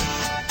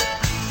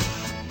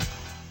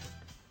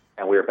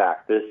 And we're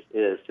back. This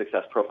is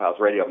Success Profiles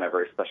Radio. My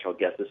very special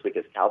guest this week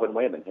is Calvin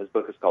Wayman. His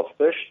book is called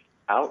Fish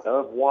Out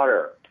of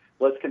Water.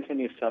 Let's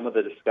continue some of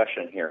the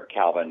discussion here,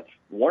 Calvin.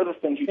 One of the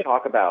things you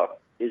talk about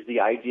is the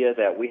idea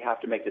that we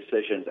have to make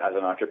decisions as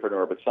an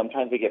entrepreneur, but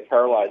sometimes we get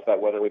paralyzed by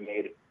whether we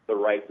made the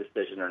right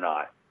decision or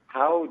not.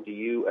 How do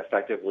you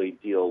effectively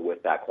deal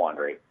with that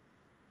quandary?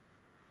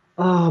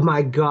 Oh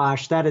my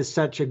gosh, that is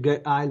such a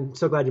good, I'm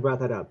so glad you brought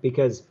that up,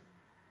 because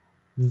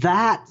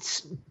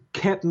that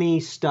kept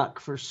me stuck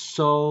for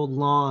so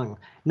long.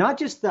 Not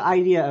just the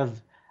idea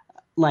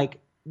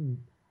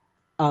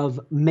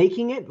of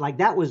making it, like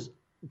that was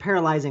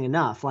paralyzing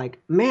enough. Like,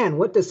 man,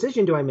 what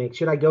decision do I make?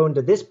 Should I go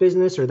into this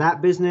business or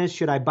that business?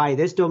 Should I buy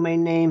this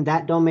domain name,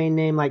 that domain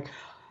name? Like,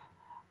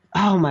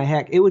 oh my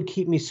heck, it would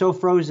keep me so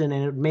frozen,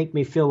 and it would make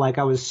me feel like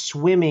I was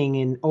swimming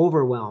in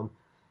overwhelm.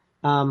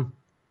 And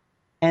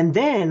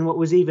then what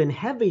was even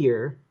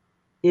heavier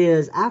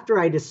is after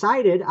I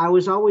decided, I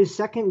was always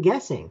second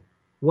guessing,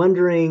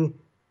 wondering,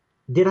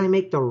 did I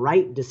make the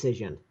right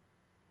decision?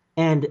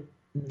 And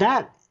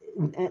that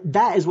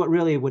is what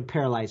really would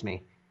paralyze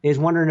me, is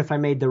wondering if I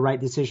made the right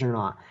decision or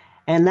not.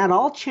 And that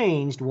all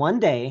changed one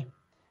day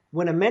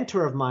when a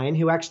mentor of mine,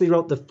 who actually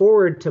wrote the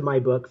foreword to my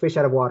book, Fish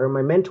Out of Water,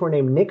 my mentor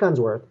named Nick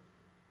Unsworth,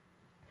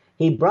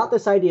 he brought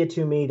this idea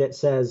to me that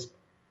says,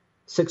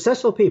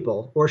 successful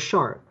people, or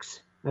sharks,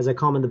 as I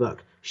call them in the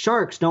book,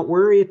 sharks don't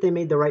worry if they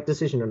made the right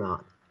decision or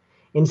not.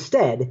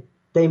 Instead,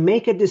 they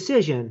make a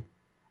decision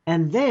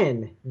and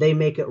then they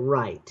make it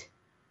right.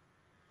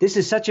 This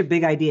is such a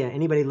big idea.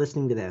 Anybody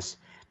listening to this,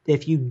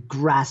 if you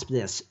grasp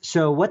this.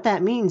 So what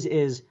that means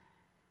is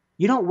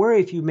you don't worry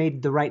if you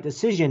made the right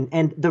decision.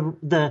 And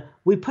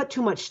we put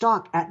too much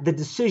stock at the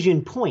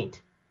decision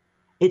point.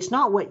 It's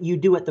not what you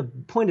do at the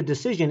point of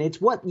decision. It's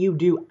what you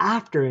do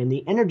after, and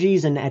the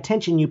energies and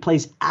attention you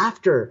place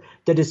after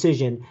the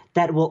decision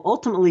that will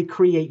ultimately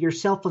create your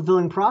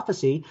self-fulfilling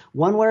prophecy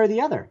one way or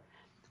the other.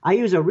 I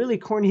use a really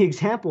corny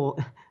example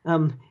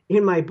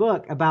in my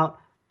book about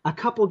a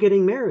couple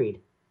getting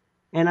married.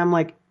 And I'm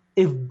like,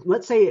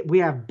 let's say we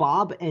have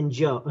Bob and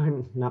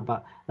Joe, not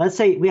Bob. Let's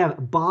say we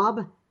have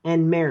Bob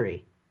and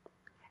Mary.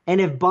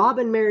 And if Bob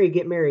and Mary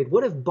get married,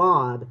 what if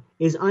Bob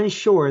is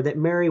unsure that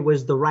Mary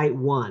was the right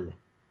one?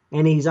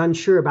 And he's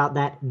unsure about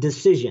that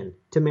decision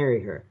to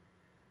marry her.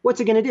 What's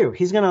he going to do?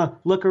 He's going to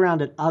look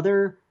around at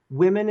other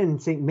women and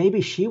think,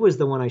 maybe she was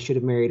the one I should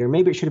have married, or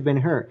maybe it should have been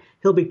her.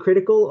 He'll be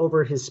critical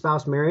over his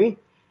spouse, Mary.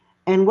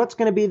 And what's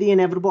going to be the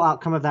inevitable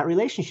outcome of that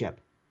relationship?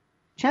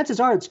 Chances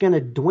are it's going to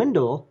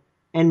dwindle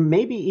and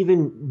maybe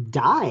even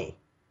die.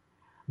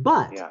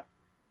 But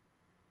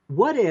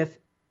what if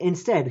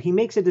instead he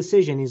makes a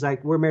decision? He's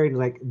like, we're married.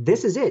 Like,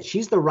 this is it.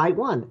 She's the right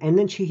one. And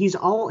then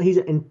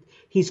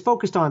he's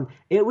focused on,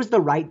 it was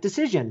the right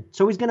decision.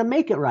 So he's going to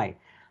make it right.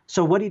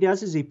 So what he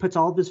does is he puts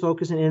all of his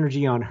focus and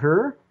energy on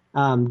her,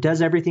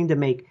 does everything to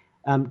make,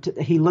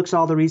 he looks at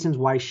all the reasons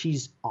why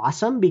she's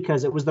awesome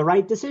because it was the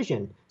right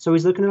decision. So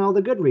he's looking at all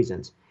the good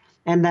reasons.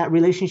 And that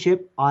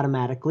relationship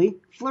automatically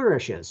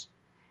flourishes.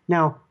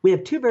 Now, we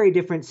have two very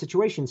different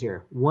situations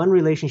here. One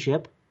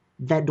relationship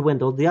that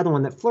dwindled, the other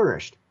one that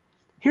flourished.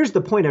 Here's the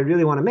point I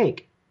really want to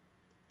make.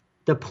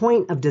 The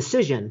point of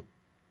decision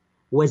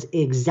was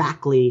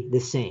exactly the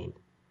same.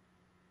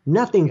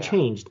 Nothing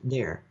changed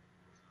there.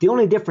 The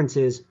only difference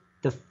is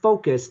the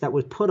focus that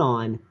was put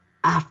on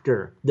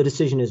after the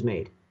decision is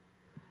made.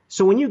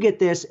 So when you get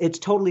this, it's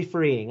totally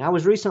freeing. I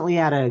was recently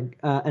at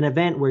an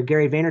event where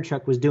Gary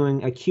Vaynerchuk was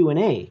doing a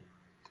Q&A,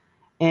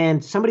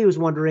 and somebody was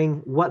wondering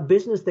what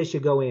business they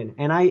should go in.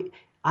 And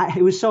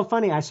it was so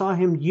funny. I saw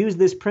him use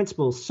this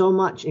principle so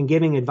much in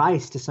giving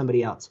advice to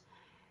somebody else.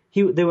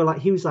 He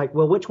was like,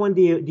 well, which one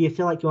do you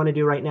feel like you want to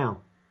do right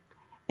now?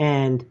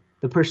 And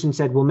the person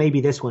said, well,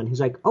 maybe this one.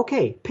 He's like,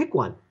 okay, pick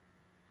one.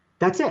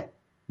 That's it.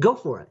 Go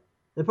for it.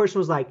 The person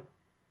was like,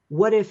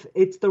 what if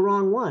it's the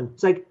wrong one?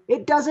 It's like,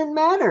 it doesn't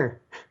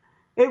matter.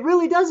 It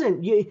really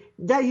doesn't.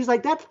 He's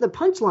like, that's the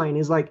punchline,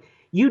 is like,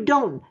 you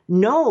don't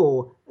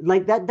know,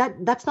 like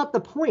that's not the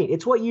point.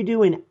 It's what you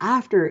do in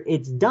after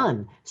it's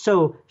done.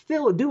 So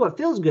do what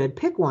feels good,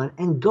 pick one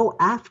and go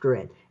after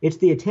it. It's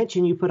the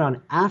attention you put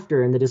on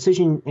after, and the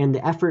decision and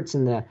the efforts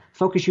and the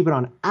focus you put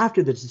on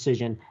after the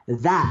decision.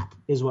 That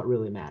is what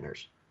really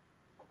matters.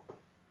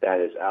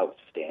 That is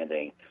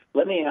outstanding.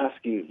 Let me ask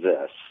you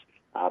this,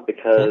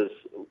 because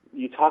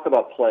you talk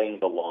about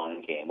playing the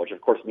long game, which of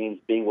course means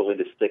being willing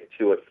to stick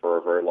to it for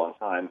a very long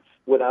time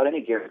without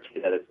any guarantee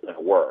that it's going to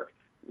work.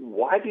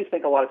 Why do you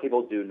think a lot of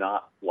people do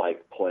not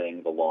like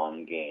playing the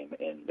long game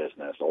in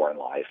business or in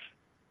life?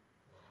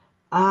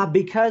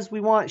 Because we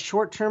want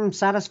short-term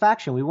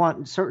satisfaction. We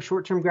want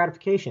short-term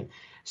gratification.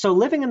 So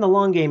living in the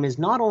long game is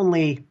not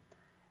only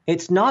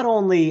it's not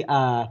only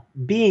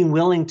being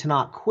willing to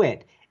not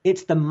quit,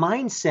 it's the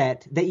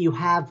mindset that you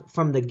have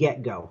from the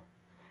get-go.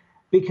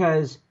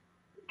 Because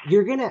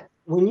you're gonna,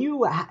 when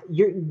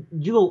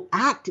you'll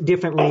act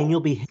differently and you'll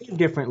behave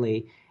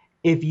differently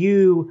if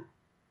you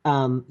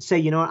say,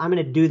 you know what, I'm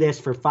going to do this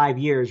for 5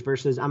 years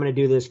versus I'm going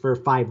to do this for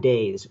 5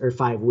 days or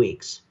 5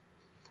 weeks.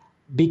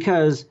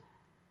 Because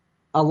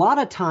a lot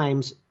of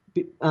times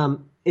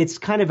it's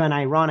kind of an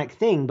ironic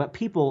thing, but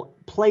people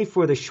play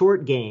for the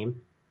short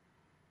game.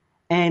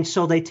 And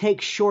so they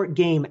take short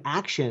game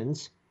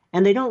actions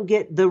and they don't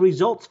get the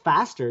results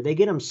faster. They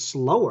get them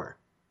slower.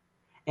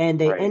 And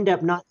they end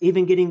up not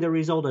even getting the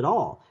result at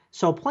all.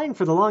 So playing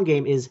for the long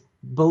game is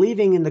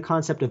believing in the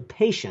concept of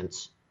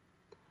patience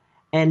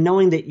and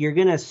knowing that you're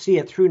going to see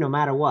it through no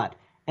matter what.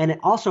 And it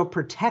also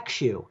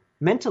protects you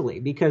mentally,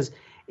 because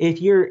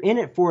if you're in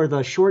it for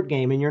the short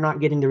game and you're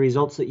not getting the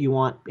results that you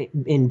want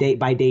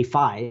by day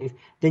 5,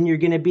 then you're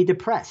going to be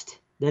depressed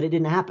that it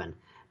didn't happen.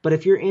 But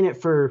if you're in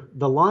it for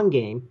the long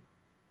game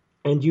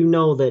and you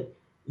know that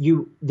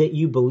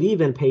you believe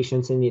in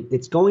patience and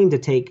it's going to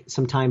take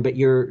some time, but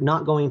you're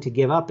not going to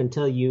give up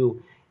until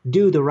you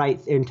do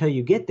until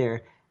you get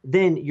there,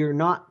 then you're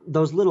not,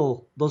 those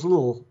little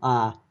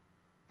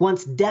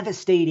once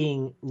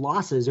devastating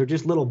losses are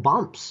just little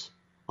bumps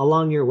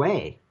along your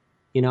way,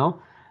 you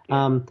know?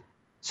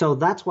 So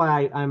that's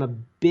why I'm a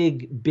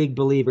big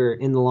believer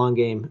in the long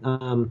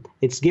game.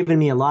 It's given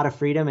me a lot of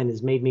freedom and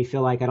has made me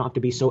feel like I don't have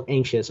to be so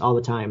anxious all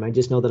the time. I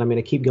just know that I'm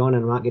going to keep going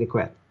and I'm not going to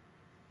quit.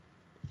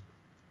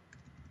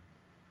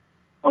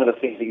 One of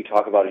the things that you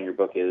talk about in your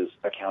book is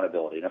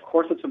accountability. And of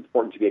course, it's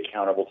important to be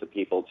accountable to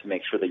people to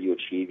make sure that you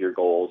achieve your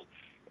goals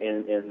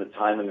in the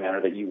time and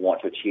manner that you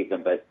want to achieve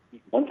them. But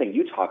one thing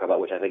you talk about,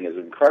 which I think is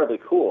incredibly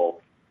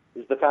cool,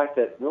 is the fact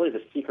that really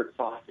the secret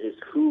sauce is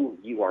who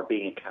you are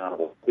being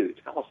accountable to.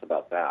 Tell us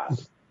about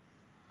that.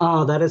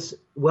 Oh, that is,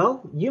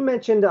 well, you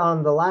mentioned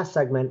on the last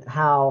segment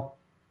how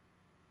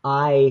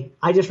I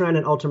just ran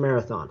an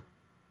ultramarathon.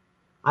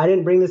 I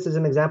didn't bring this as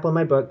an example in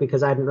my book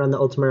because I hadn't run the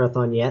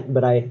ultramarathon yet,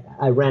 but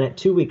I ran it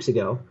 2 weeks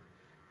ago.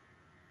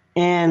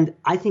 And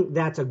I think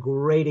that's a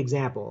great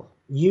example.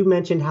 You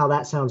mentioned how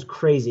that sounds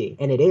crazy,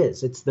 and it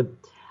is.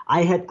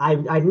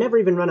 I'd never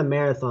even run a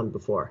marathon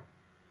before.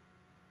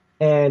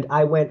 And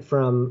I went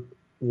from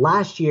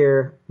last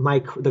year,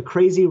 the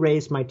crazy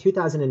race, my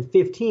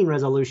 2015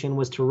 resolution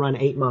was to run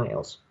 8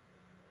 miles.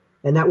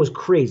 And that was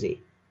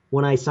crazy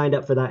when I signed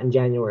up for that in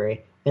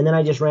January. And then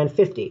I just ran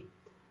 50.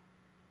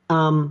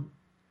 Who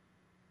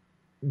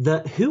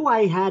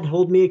I had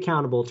hold me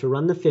accountable to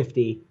run the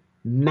 50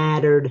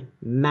 mattered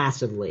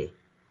massively,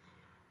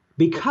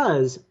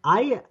 because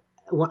I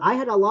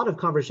had a lot of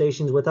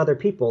conversations with other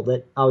people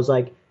that I was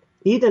like,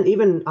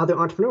 even other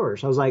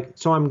entrepreneurs. I was like,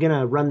 so I'm going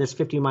to run this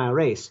 50-mile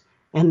race.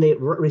 And the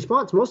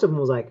response, most of them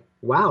was like,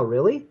 wow,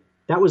 really?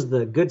 That was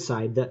the good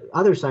side. The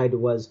other side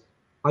was,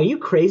 are you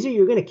crazy?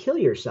 You're going to kill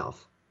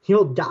yourself.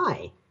 You'll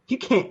die. You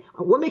can't.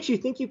 What makes you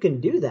think you can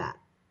do that?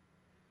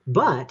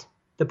 But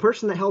the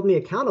person that held me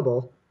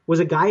accountable was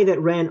a guy that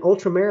ran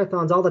ultra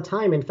marathons all the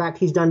time. In fact,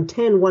 he's done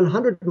 10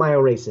 100-mile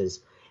races.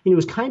 And he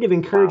was kind of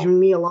encouraging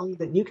me along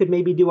that you could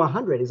maybe do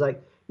 100. He's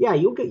like, yeah,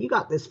 you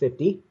got this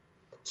 50.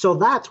 So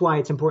that's why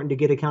it's important to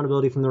get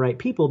accountability from the right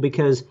people,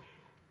 because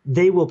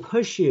they will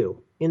push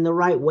you in the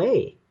right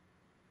way.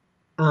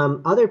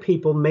 Other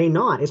people may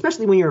not,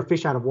 especially when you're a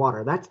fish out of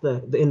water. That's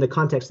in the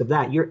context of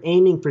that. You're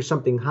aiming for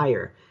something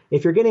higher.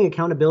 If you're getting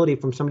accountability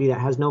from somebody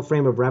that has no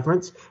frame of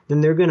reference,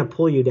 then they're going to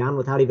pull you down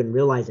without even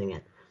realizing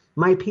it.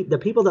 The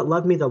people that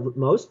love me the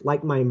most,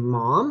 like my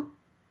mom,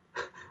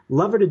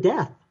 love her to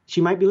death.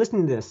 She might be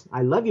listening to this.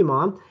 I love you,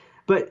 Mom.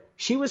 But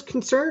she was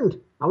concerned.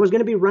 I was going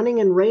to be running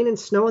in rain and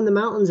snow in the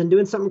mountains and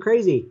doing something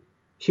crazy.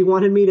 She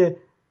wanted me to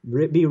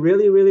be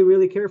really, really,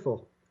 really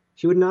careful.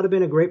 She would not have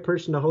been a great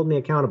person to hold me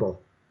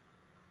accountable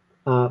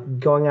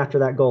going after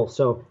that goal.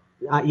 So,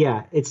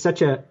 it's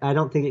I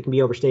don't think it can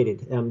be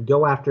overstated.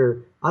 Go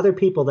after other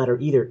people that are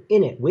either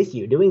in it with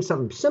you, doing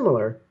something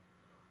similar,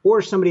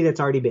 or somebody that's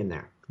already been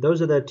there.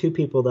 Those are the two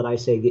people that I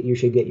say you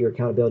should get your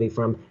accountability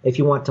from if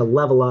you want to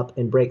level up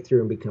and break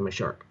through and become a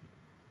shark.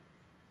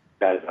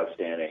 That is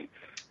outstanding.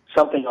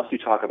 Something else you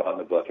talk about in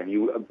the book, and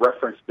you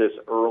referenced this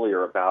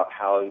earlier about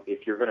how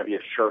if you're going to be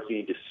a shark, you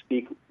need to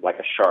speak like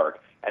a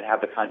shark and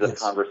have the kinds of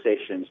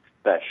conversations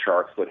that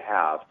sharks would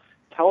have.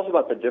 Tell us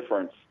about the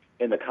difference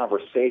in the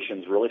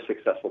conversations really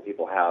successful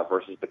people have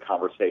versus the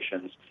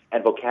conversations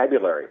and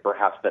vocabulary,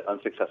 perhaps, that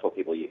unsuccessful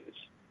people use.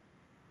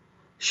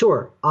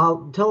 Sure.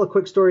 I'll tell a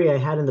quick story I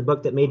had in the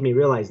book that made me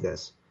realize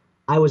this.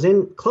 I was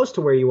close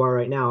to where you are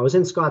right now. I was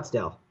in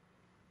Scottsdale,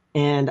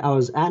 and I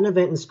was at an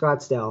event in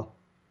Scottsdale.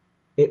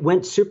 It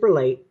went super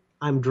late.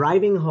 I'm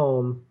driving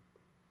home.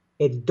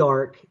 It's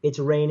dark. It's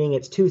raining.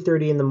 It's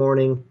 2:30 in the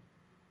morning,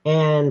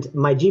 and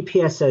my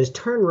GPS says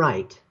turn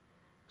right.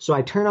 So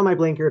I turn on my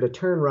blinker to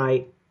turn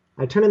right.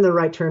 I turn in the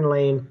right turn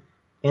lane,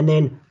 and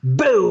then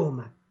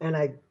boom, and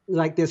I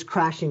like this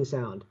crashing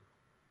sound.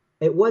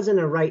 It wasn't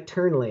a right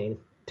turn lane,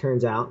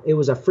 turns out. It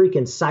was a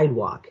freaking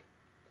sidewalk.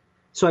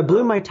 So I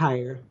blew my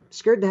tire,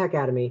 scared the heck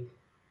out of me.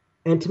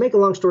 And to make a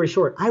long story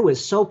short, I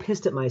was so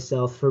pissed at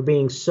myself for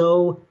being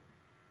so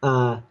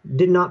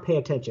did not pay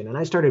attention. And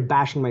I started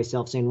bashing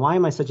myself, saying, why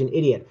am I such an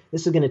idiot?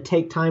 This is going to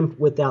take time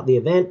without the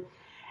event.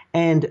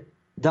 And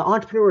the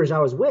entrepreneurs I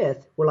was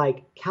with were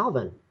like,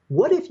 Calvin,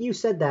 what if you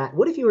said that?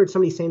 What if you heard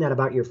somebody saying that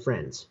about your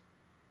friends?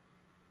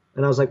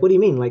 And I was like, what do you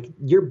mean? Like,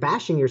 you're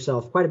bashing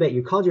yourself quite a bit.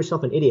 You called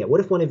yourself an idiot. What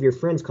if one of your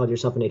friends called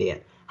yourself an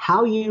idiot?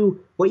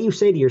 What you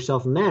say to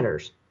yourself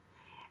matters.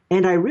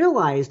 And I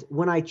realized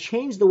when I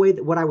changed the way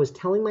that what I was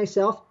telling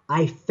myself,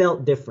 I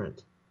felt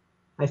different.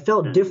 I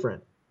felt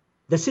different.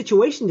 The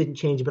situation didn't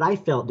change, but I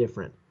felt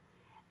different.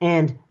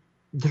 And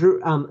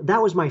that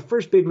was my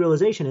first big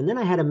realization. And then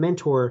I had a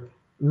mentor,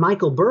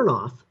 Michael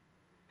Bernoff,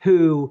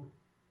 who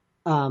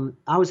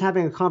I was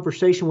having a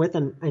conversation with,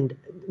 and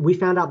we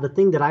found out the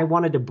thing that I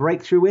wanted to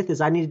break through with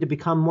is I needed to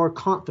become more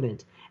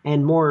confident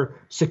and more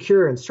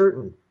secure and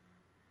certain.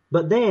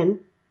 But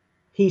then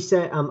he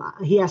said,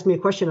 he asked me a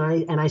question,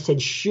 and I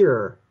said,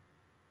 sure.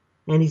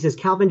 And he says,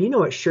 Calvin, do you know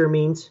what sure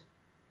means?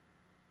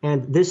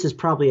 And this is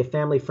probably a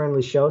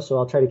family-friendly show, so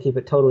I'll try to keep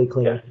it totally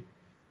clean. Yeah.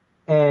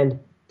 And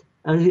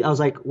I was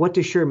like, what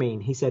does sure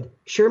mean? He said,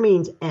 sure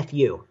means F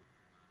you.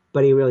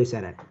 But he really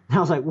said it. And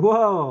I was like,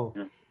 whoa.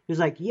 Yeah. He was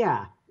like,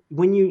 yeah.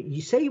 When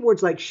you say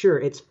words like sure,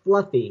 it's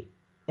fluffy,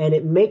 and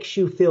it makes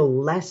you feel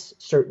less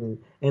certain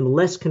and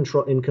less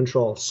in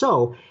control.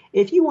 So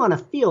if you want to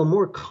feel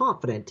more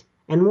confident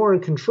and more in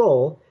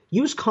control,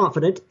 use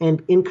confident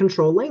and in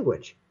control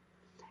language.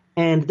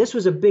 And this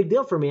was a big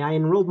deal for me. I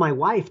enrolled my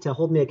wife to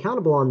hold me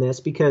accountable on this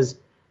because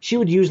she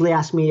would usually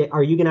ask me,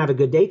 are you going to have a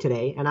good day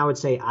today? And I would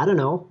say, I don't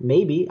know,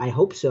 maybe, I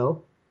hope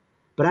so.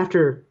 But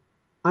after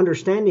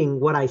understanding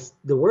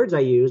the words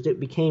I used,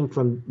 it became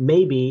from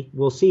maybe,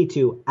 we'll see,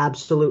 to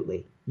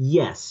absolutely,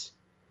 yes,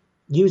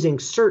 using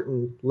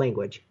certain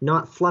language,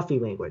 not fluffy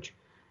language.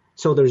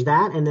 So there's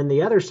that. And then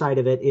the other side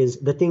of it is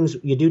the things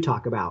you do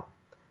talk about.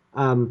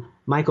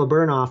 Michael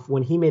Bernoff,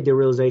 when he made the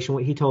realization,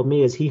 what he told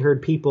me is he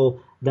heard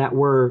people that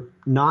were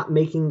not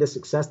making the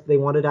success that they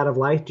wanted out of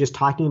life, just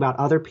talking about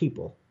other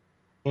people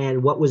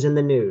and what was in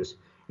the news.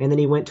 And then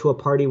he went to a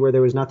party where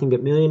there was nothing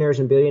but millionaires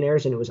and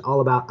billionaires, and it was all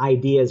about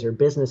ideas or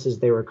businesses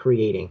they were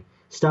creating,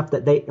 stuff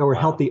that or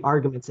healthy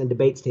arguments and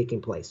debates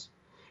taking place.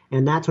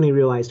 And that's when he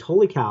realized,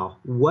 holy cow,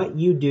 what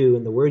you do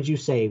and the words you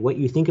say, what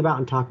you think about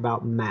and talk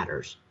about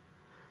matters.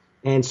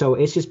 And so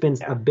it's just been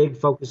a big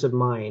focus of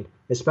mine,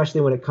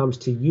 especially when it comes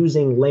to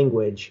using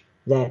language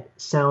that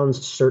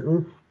sounds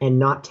certain and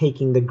not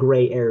taking the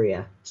gray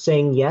area,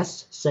 saying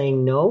yes,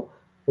 saying no,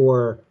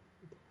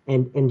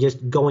 and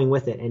just going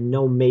with it, and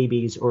no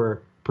maybes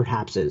or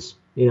perhapses,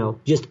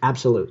 just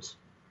absolutes.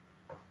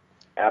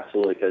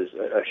 Absolutely, because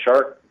a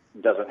shark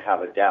doesn't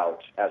have a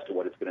doubt as to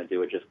what it's going to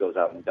do. It just goes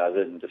out and does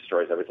it and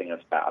destroys everything in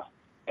its path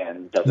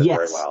and does it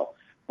very well.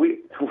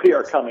 We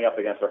are coming up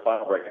against our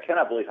final break. I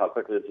cannot believe how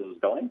quickly this is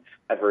going.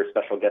 Our very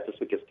special guest this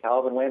week is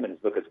Calvin Lamb, and his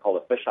book is called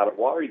A Fish Out of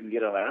Water. You can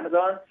get it on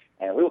Amazon,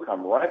 and we will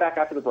come right back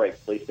after the break.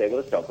 Please stay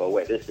with us. Don't go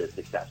away. This is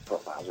Success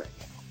Profiles Radio.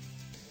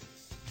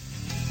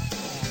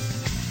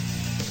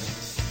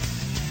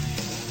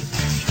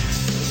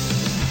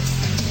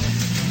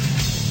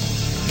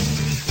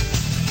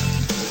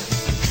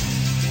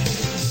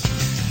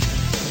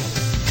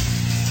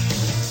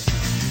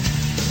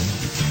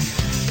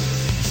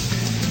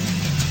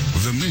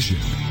 The mission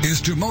is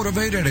to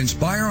motivate and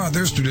inspire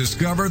others to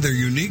discover their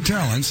unique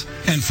talents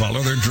and follow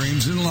their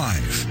dreams in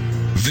life.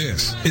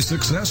 This is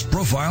Success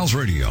Profiles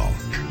Radio.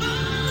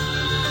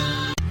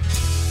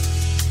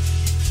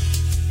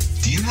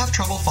 Do you have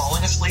trouble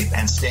falling asleep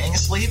and staying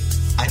asleep?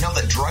 I know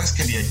that drugs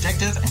can be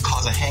addictive and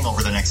cause a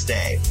hangover the next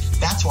day.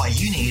 That's why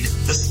you need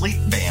the Sleep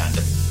Band.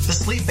 The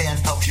Sleep Band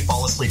helps you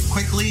fall asleep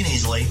quickly and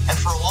easily and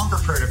for a longer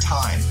period of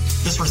time.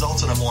 This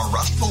results in a more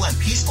restful and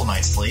peaceful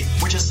night's sleep,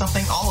 which is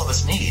something all of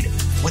us need.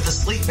 With the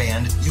Sleep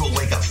Band, you will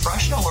wake up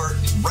fresh and alert,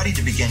 ready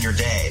to begin your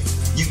day.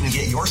 You can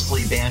get your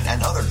Sleep Band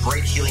and other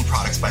great healing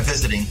products by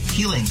visiting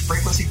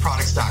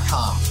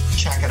HealingFrequencyProducts.com.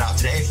 Check it out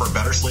today for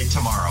better sleep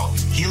tomorrow.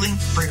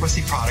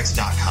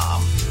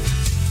 HealingFrequencyProducts.com.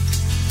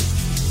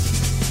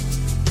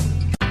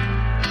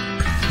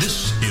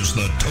 This is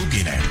the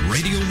TogiNet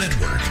Radio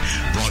Network,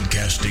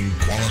 broadcasting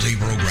quality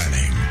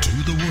programming to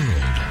the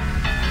world.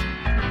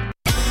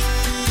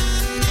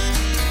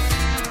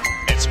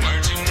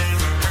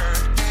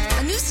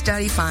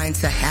 Study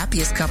finds the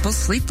happiest couples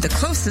sleep the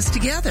closest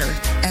together,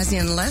 as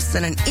in less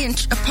than an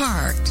inch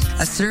apart.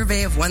 A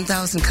survey of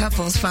 1,000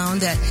 couples found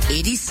that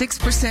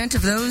 86%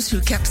 of those who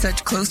kept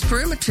such close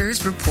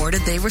perimeters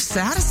reported they were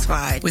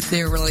satisfied with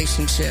their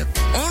relationship.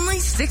 Only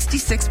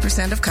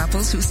 66% of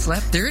couples who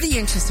slept 30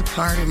 inches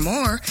apart or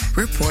more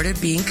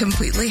reported being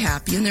completely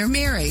happy in their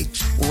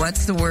marriage.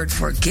 What's the word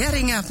for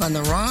getting up on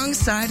the wrong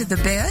side of the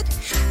bed?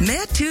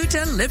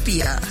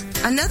 Metutalipia.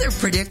 Another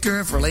predictor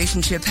of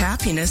relationship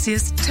happiness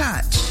is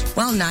touch.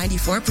 While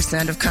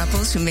 94% of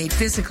couples who made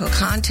physical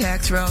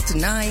contact throughout the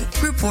night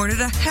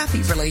reported a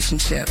happy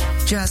relationship,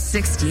 just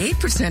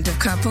 68% of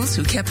couples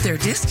who kept their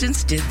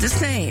distance did the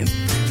same.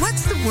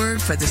 What's the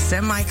word for the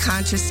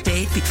semi-conscious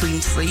state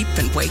between sleep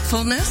and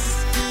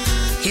wakefulness?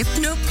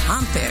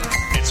 Hypnopompic.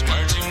 It's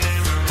merging.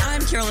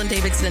 I'm Carolyn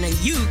Davidson, and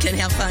you can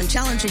have fun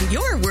challenging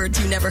your words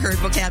you never heard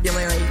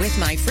vocabulary with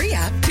my free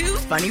app, Too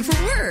Funny for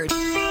Words.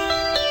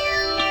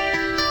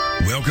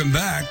 Welcome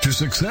back to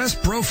Success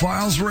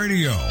Profiles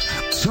Radio.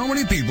 So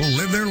many people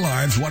live their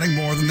lives wanting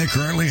more than they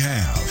currently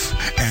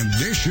have. And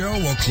this show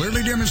will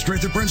clearly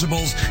demonstrate the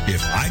principles,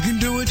 if I can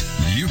do it,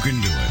 you can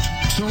do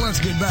it. So let's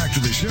get back to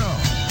the show.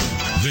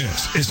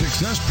 This is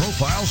Success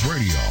Profiles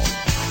Radio.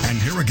 And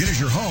here again is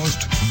your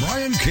host,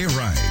 Brian K.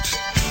 Wright.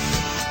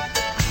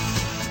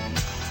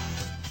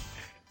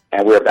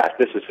 And we're back.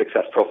 This is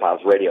Success Profiles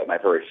Radio. My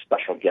very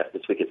special guest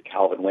this week is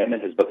Calvin Wayman.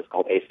 His book is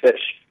called A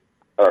Fish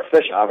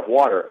Out of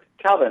Water.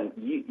 Calvin,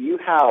 you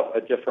have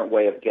a different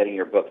way of getting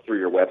your book through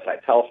your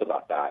website. Tell us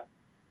about that.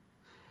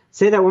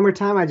 Say that one more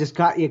time. I just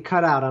got you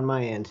cut out on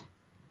my end.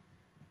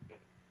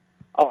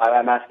 Oh,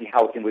 I'm asking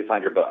how can we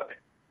find your book?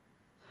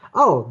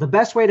 Oh, the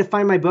best way to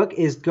find my book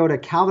is go to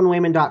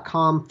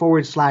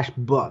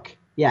calvinwayman.com/book.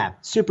 Yeah,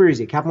 super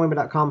easy.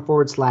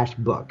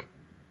 calvinwayman.com/book.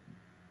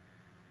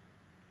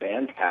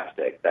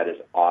 Fantastic. That is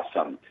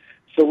awesome.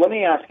 So let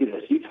me ask you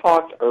this. You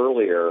talked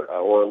earlier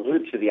or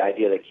alluded to the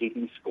idea that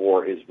keeping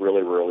score is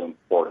really, really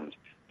important.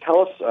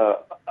 Tell us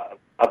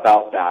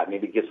about that.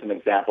 Maybe give some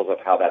examples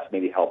of how that's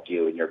maybe helped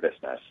you in your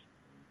business.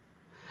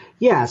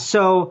 Yeah,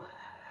 so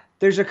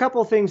there's a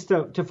couple things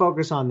to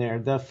focus on there.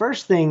 The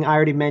first thing I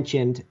already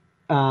mentioned,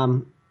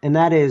 and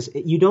that is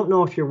you don't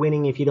know if you're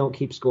winning if you don't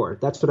keep score.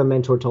 That's what a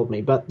mentor told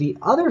me. But the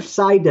other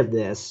side of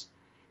this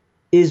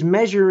is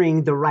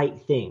measuring the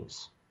right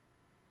things.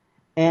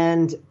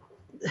 And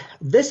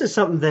this is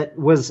something that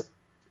was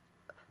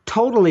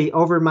totally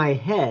over my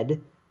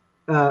head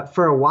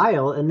for a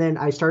while. And then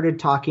I started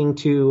talking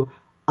to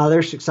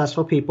other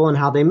successful people and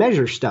how they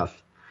measure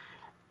stuff.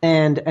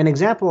 And an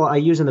example I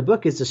use in the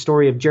book is the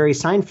story of Jerry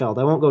Seinfeld.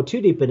 I won't go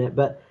too deep in it,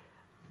 but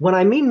when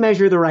I mean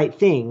measure the right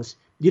things,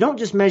 you don't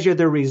just measure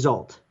the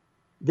result.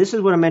 This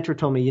is what a mentor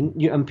told me.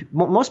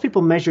 Most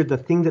people measure the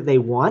thing that they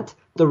want,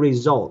 the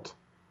result.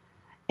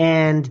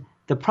 And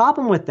the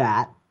problem with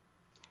that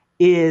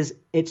is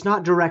it's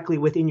not directly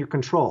within your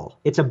control.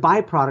 It's a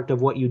byproduct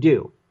of what you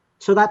do.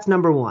 So that's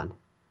number one.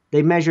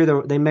 They measure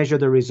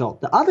the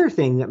result. The other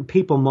thing that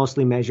people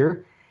mostly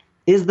measure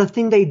is the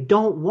thing they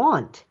don't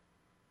want.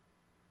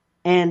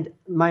 And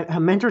my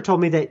mentor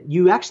told me that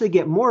you actually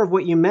get more of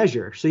what you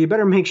measure. So you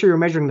better make sure you're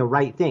measuring the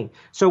right thing.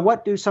 So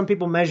what do some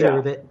people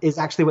measure that is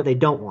actually what they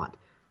don't want?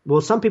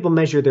 Well, some people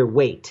measure their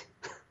weight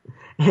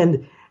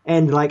and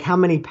like how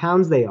many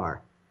pounds they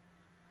are.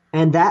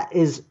 And that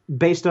is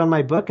based on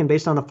my book and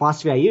based on the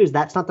philosophy I use.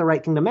 That's not the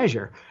right thing to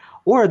measure.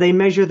 Or they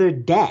measure their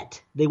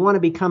debt. They want to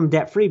become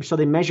debt-free, so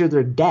they measure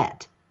their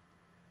debt.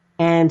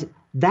 And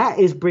that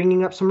is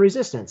bringing up some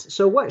resistance.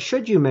 So what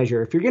should you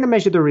measure? If you're going to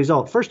measure the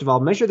result, first of all,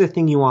 measure the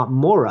thing you want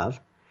more of.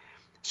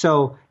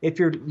 So if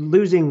you're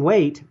losing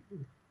weight,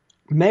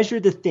 measure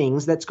the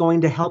things that's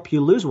going to help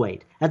you lose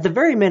weight. At the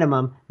very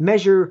minimum,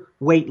 measure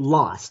weight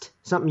lost,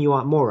 something you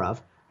want more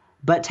of.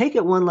 But take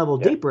it one level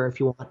deeper if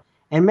you want,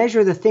 and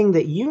measure the thing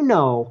that you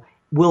know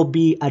will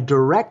be a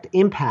direct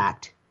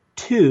impact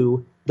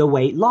to the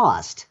weight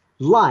lost,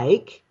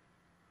 like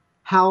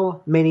how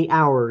many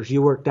hours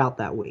you worked out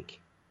that week.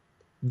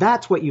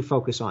 That's what you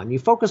focus on. You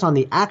focus on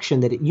the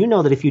action that you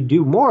know that if you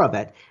do more of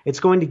it,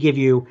 it's going to give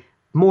you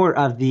more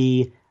of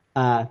the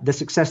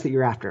success that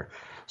you're after.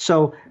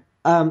 So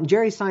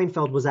Jerry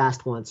Seinfeld was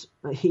asked once.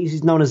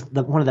 He's known as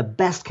one of the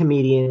best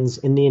comedians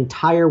in the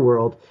entire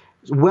world.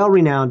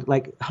 Well-renowned,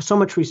 like so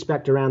much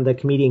respect around the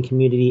comedian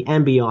community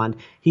and beyond.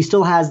 He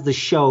still has the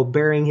show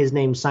bearing his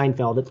name,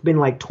 Seinfeld. It's been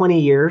like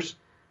 20 years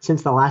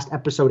since the last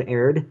episode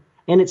aired,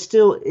 and it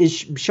still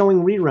is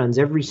showing reruns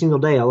every single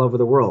day all over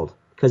the world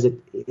because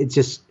it's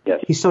just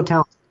he's so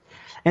talented.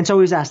 And so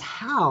he was asked,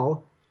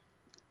 how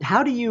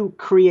do you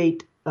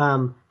create?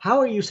 How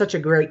are you such a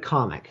great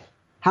comic?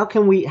 How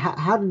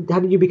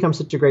did you become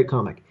such a great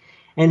comic?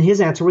 And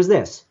his answer was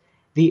this: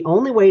 the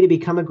only way to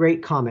become a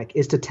great comic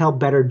is to tell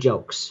better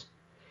jokes.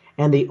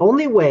 And the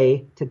only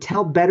way to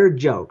tell better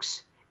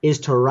jokes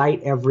is to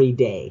write every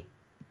day.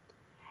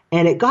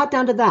 And it got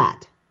down to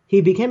that.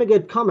 He became a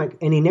good comic,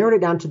 and he narrowed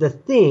it down to the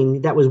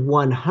thing that was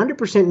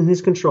 100% in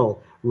his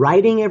control,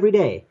 writing every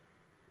day.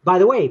 By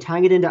the way,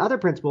 tying it into other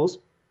principles,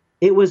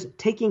 it was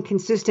taking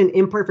consistent,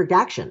 imperfect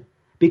action,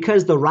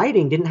 because the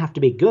writing didn't have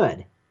to be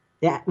good.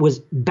 That was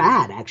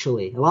bad,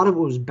 actually. A lot of it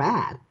was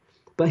bad.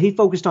 But he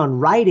focused on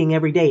writing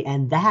every day,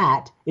 and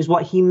that is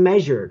what he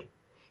measured.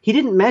 He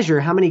didn't measure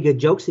how many good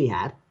jokes he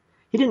had.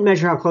 He didn't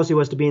measure how close he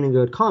was to being a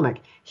good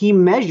comic. He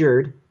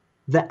measured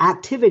the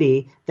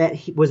activity that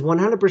was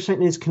 100%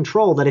 in his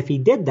control, that if he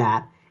did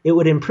that, it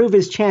would improve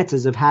his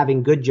chances of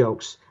having good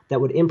jokes,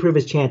 that would improve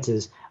his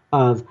chances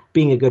of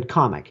being a good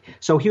comic.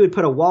 So he would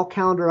put a wall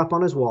calendar up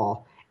on his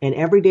wall, and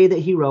every day that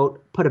he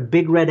wrote, put a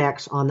big red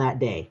X on that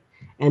day.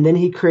 And then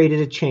he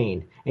created a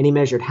chain, and he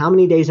measured how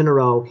many days in a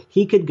row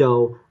he could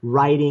go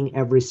writing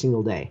every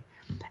single day.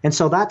 And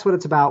so that's what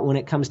it's about when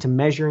it comes to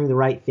measuring the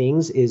right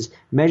things, is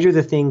measure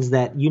the things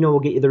that you know will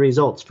get you the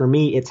results. For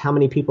me, it's how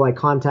many people I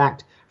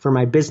contact for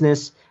my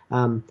business,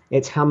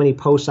 It's how many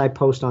posts I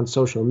post on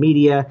social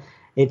media.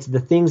 It's the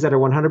things that are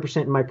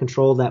 100% in my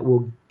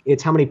control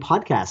it's how many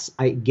podcasts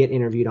I get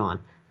interviewed on.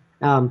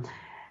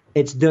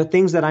 It's the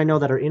things that I know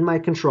that are in my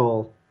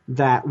control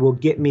that will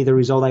get me the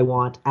result I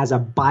want as a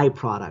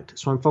byproduct.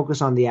 So I'm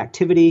focused on the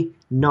activity,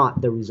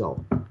 not the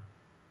result.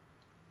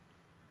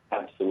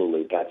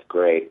 Absolutely. That's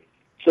great.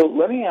 So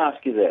let me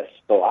ask you this.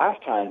 The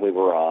last time we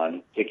were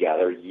on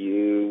together,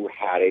 you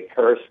had a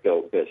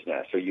Periscope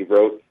business, or you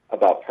wrote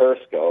about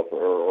Periscope,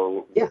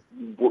 or yeah.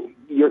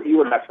 You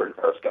were an expert in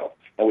Periscope,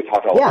 and we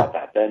talked all about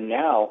that. Then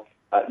now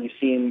you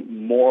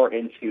seem more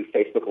into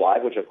Facebook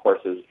Live, which, of course,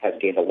 has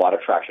gained a lot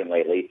of traction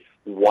lately.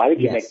 Why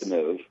did you make the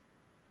move?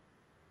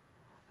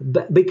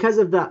 Because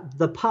of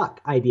the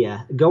puck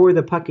idea, go where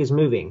the puck is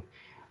moving.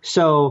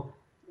 So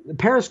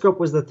Periscope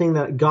was the thing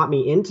that got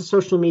me into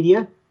social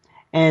media.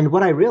 And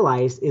what I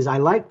realized is I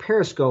like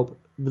Periscope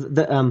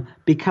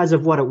because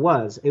of what it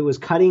was. It was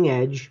cutting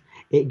edge.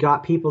 It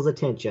got people's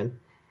attention.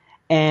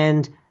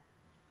 And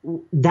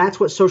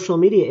that's what social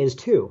media is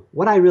too.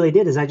 What I really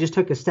did is I just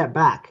took a step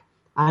back.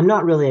 I'm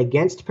not really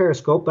against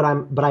Periscope, but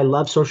I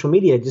love social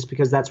media just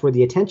because that's where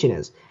the attention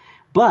is.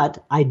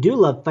 But I do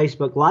love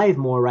Facebook Live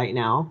more right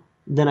now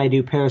than I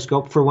do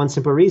Periscope for one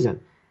simple reason.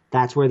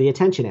 That's where the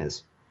attention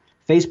is.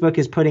 Facebook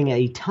is putting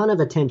a ton of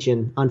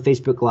attention on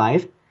Facebook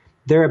Live.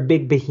 They're a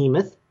big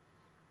behemoth,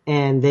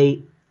 and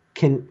they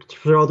can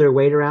throw their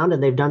weight around,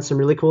 and they've done some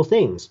really cool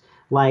things,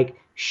 like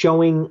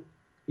showing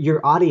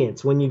your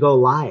audience when you go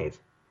live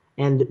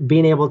and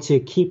being able to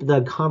keep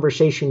the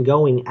conversation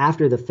going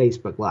after the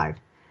Facebook Live.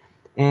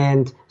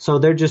 And so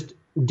they're just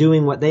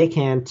doing what they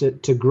can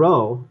to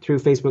grow through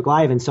Facebook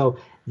Live. And so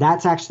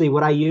that's actually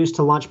what I used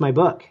to launch my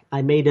book.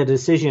 I made a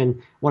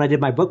decision when I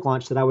did my book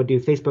launch that I would do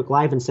Facebook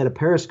Live instead of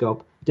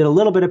Periscope. Did a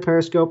little bit of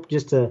Periscope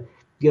just to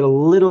get a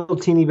little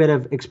teeny bit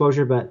of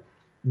exposure, but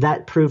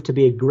that proved to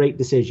be a great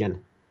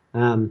decision.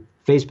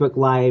 Facebook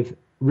Live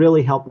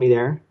really helped me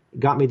there,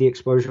 got me the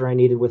exposure I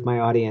needed with my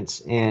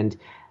audience, and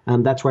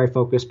that's where I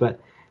focus. But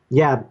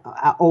yeah,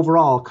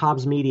 overall,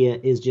 Cobb's Media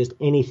is just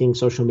anything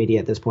social media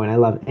at this point. I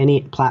love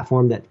any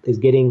platform that is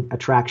getting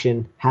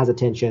attraction, has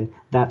attention.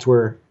 That's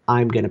where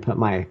I'm going to put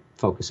my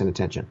focus and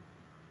attention.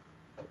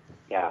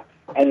 Yeah,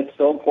 and it's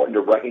so important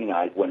to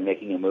recognize when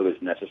making a move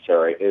is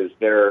necessary. Is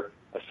there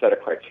a set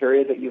of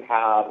criteria that you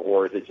have,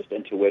 or is it just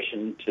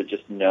intuition to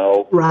just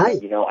know, right?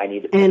 I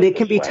need to. And it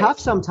can be tough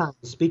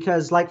sometimes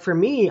because, like for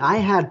me, I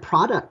had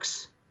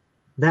products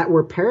that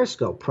were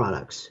Periscope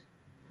products.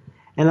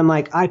 And I'm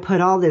like, I put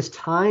all this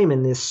time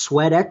and this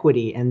sweat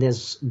equity and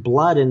this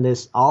blood and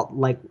this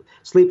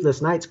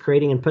sleepless nights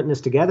creating and putting this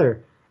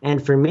together.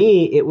 And for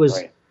me, it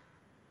was,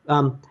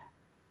 right.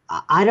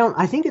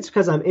 I think it's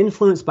because I'm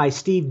influenced by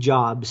Steve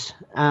Jobs.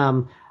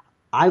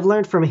 I've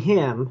learned from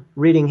him,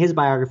 reading his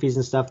biographies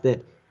and stuff,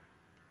 that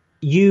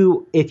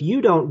if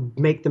you don't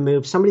make the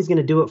move, somebody's going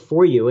to do it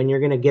for you and you're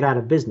going to get out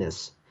of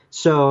business.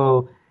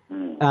 So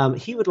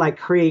he would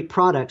create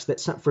products that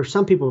for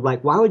some people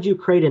would why would you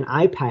create an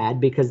iPad?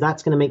 Because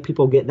that's going to make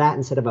people get that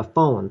instead of a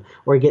phone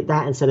or get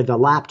that instead of a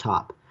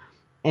laptop.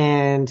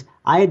 And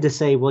I had to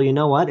say, well, you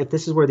know what? If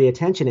this is where the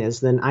attention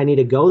is, then I need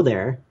to go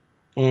there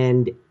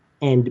and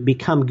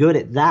become good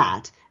at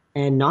that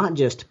and not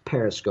just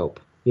Periscope,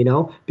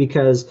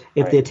 because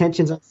if the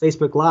attention's on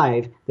Facebook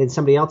Live, then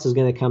somebody else is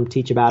going to come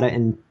teach about it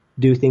and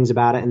do things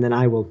about it. And then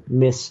I will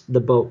miss the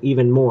boat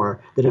even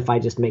more than if I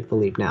just make the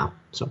leap now.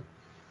 So.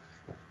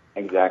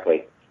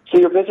 Exactly. So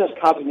your business,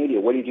 Cobb's Media,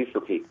 what do you do for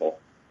people?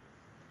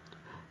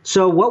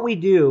 So what we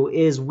do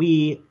is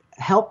we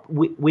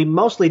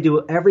mostly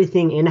do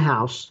everything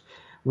in-house,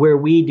 where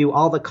we do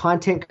all the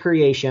content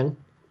creation.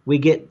 We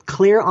get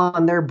clear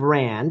on their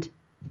brand,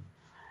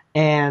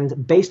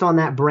 and based on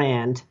that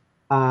brand,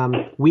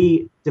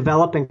 we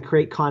develop and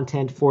create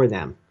content for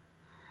them.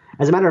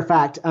 As a matter of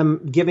fact,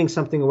 I'm giving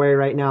something away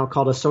right now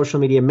called a social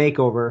media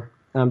makeover.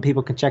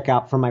 People can check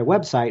out from my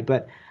website,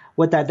 but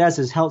what that does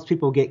is helps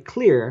people get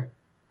clear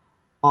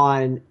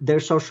on their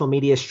social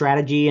media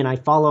strategy. And I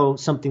follow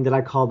something that I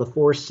call the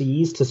 4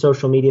 C's to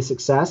social media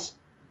success.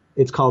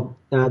 It's called,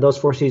 those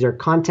 4 C's are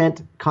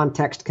content,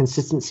 context,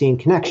 consistency, and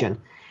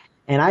connection.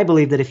 And I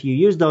believe that if you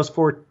use those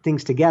 4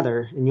 things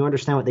together and you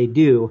understand what they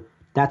do,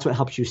 that's what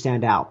helps you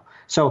stand out.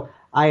 So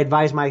I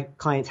advise my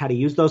clients how to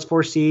use those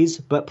 4 C's,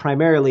 but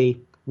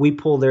primarily we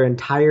pull their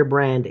entire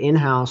brand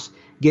in-house,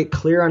 get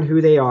clear on who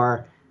they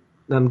are,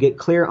 get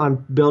clear on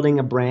building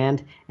a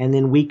brand, and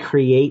then we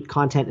create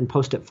content and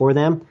post it for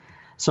them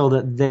so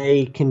that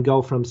they can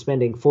go from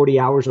spending 40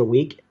 hours a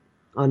week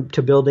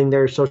to building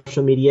their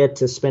social media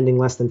to spending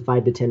less than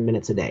 5 to 10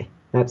 minutes a day.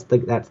 That's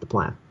the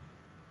plan.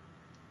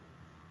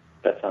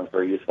 That sounds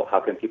very useful. How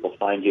can people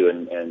find you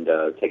and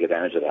take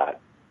advantage of that?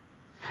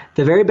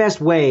 The very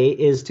best way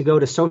is to go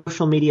to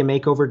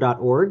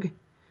socialmediamakeover.org.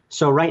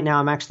 So right now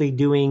I'm actually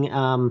doing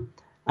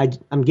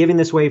I'm giving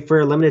this away for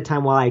a limited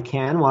time while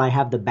I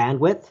have the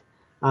bandwidth.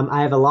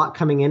 I have a lot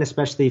coming in,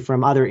 especially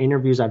from other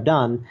interviews I've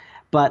done,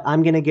 but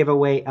I'm going to give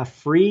away a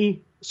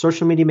free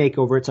social media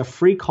makeover. It's a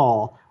free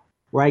call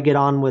where I get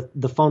on with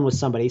the phone with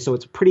somebody, so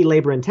it's pretty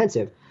labor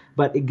intensive.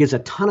 but it gives a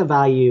ton of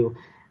value.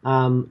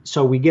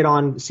 So we get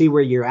on, see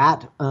where you're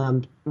at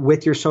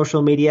with your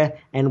social media,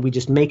 and we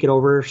just make it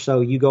over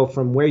so you go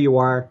from where you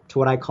are to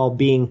what I call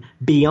being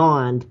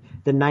beyond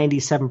the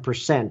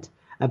 97%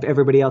 of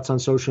everybody else on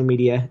social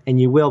media, and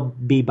you will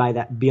be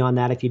beyond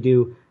that if you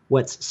do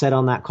what's said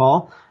on that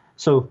call.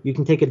 So you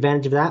can take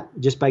advantage of that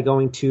just by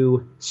going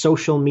to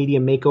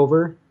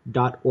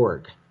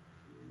socialmediamakeover.org.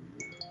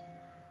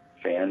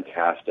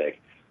 Fantastic.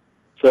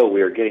 So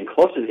we are getting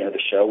close to the end of the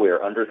show. We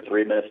are under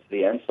 3 minutes to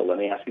the end. So let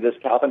me ask you this,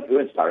 Calvin. Who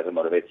inspires and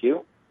motivates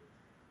you?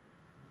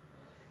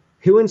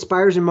 Who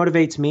inspires and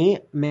motivates me?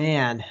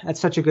 Man, that's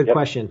such a good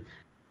question.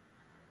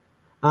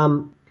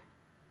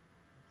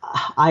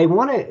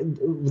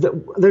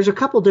 There's a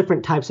couple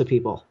different types of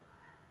people.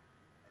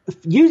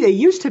 It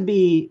used to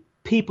be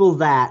people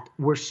that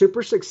were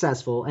super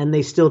successful, and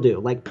they still do.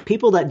 Like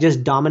people that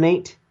just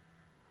dominate,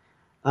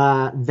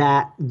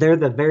 that they're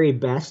the very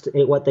best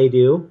at what they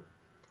do.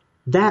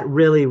 That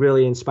really,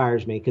 really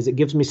inspires me because it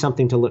gives me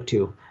something to look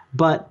to.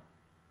 But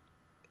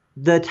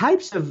the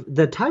type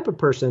of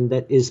person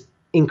that is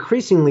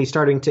increasingly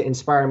starting to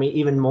inspire me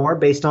even more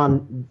based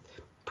on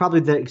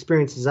probably the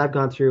experiences I've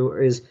gone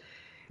through is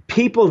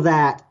people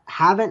that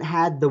haven't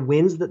had the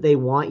wins that they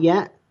want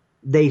yet.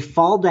 They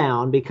fall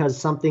down because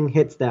something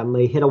hits them.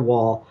 They hit a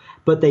wall,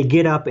 but they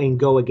get up and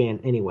go again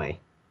anyway.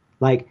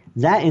 Like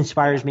that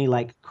inspires me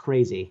like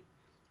crazy.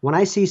 When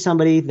I see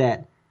somebody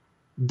that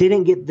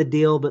didn't get the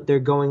deal, but they're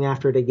going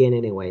after it again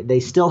anyway. They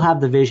still have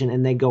the vision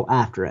and they go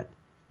after it.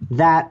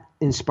 That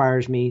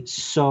inspires me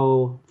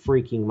so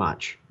freaking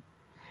much.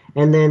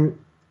 And then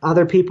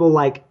other people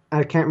like,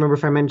 I can't remember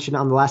if I mentioned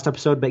on the last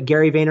episode, but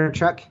Gary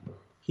Vaynerchuk,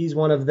 he's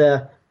one of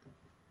the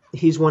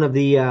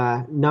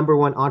number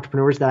one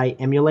entrepreneurs that I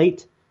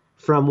emulate,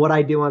 from what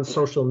I do on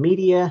social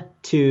media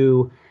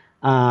to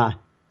how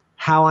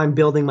I'm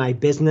building my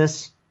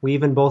business. I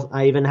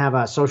even have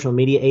a social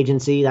media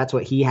agency. That's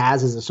what he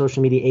has, is a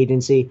social media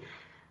agency.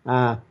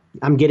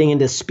 I'm getting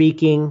into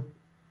speaking,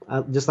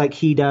 just like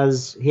he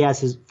does. He has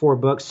his 4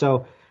 books.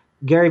 So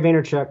Gary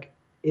Vaynerchuk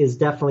is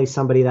definitely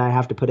somebody that I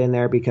have to put in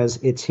there because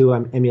it's who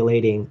I'm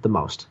emulating the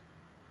most.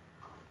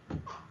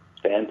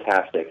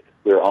 Fantastic.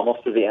 We're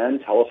almost to the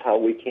end. Tell us how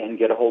we can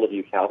get a hold of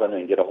you, Calvin,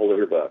 and get a hold of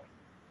your book.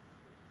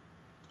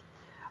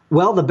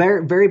 Well, the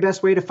very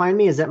best way to find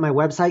me is at my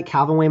website,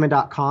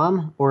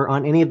 calvinwayman.com, or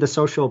on any of the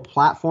social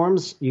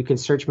platforms. You can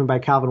search me by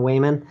Calvin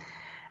Wayman.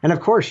 And of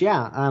course, if you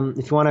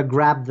want to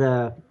grab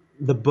the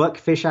book,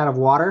 Fish Out of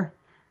Water,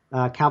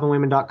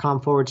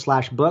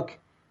 calvinwayman.com/book.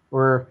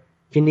 Or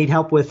if you need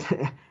help with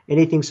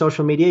anything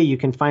social media, you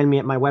can find me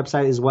at my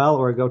website as well,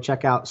 or go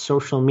check out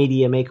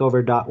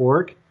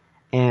socialmediamakeover.org,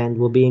 and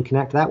we'll be in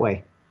connect that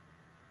way.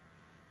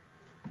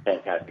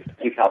 Fantastic.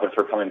 Thank you, Calvin,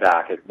 for coming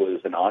back. It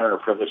was an honor and a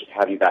privilege to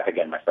have you back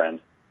again, my friend.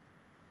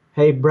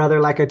 Hey, brother,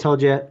 like I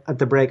told you at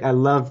the break, I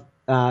love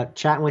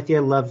chatting with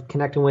you, love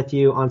connecting with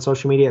you on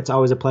social media. It's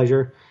always a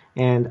pleasure,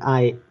 and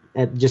I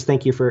just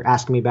thank you for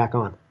asking me back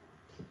on.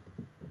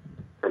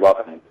 You're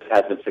welcome. This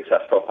has been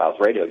Success Profiles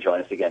Radio.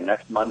 Join us again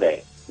next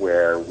Monday,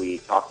 where we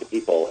talk to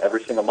people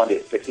every single Monday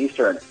at 6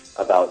 Eastern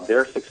about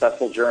their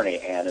successful journey.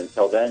 And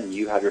until then,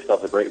 you have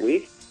yourselves a great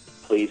week.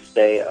 Please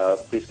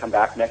come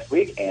back next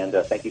week, and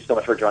thank you so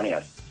much for joining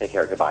us. Take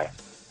care. Goodbye.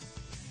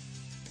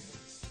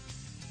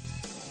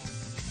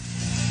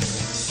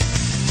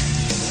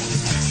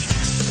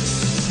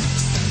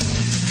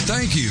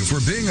 Thank you for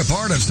being a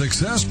part of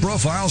Success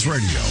Profiles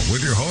Radio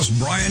with your host,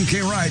 Brian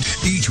K. Wright.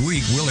 Each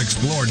week, we'll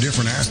explore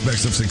different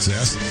aspects of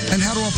success and how to apply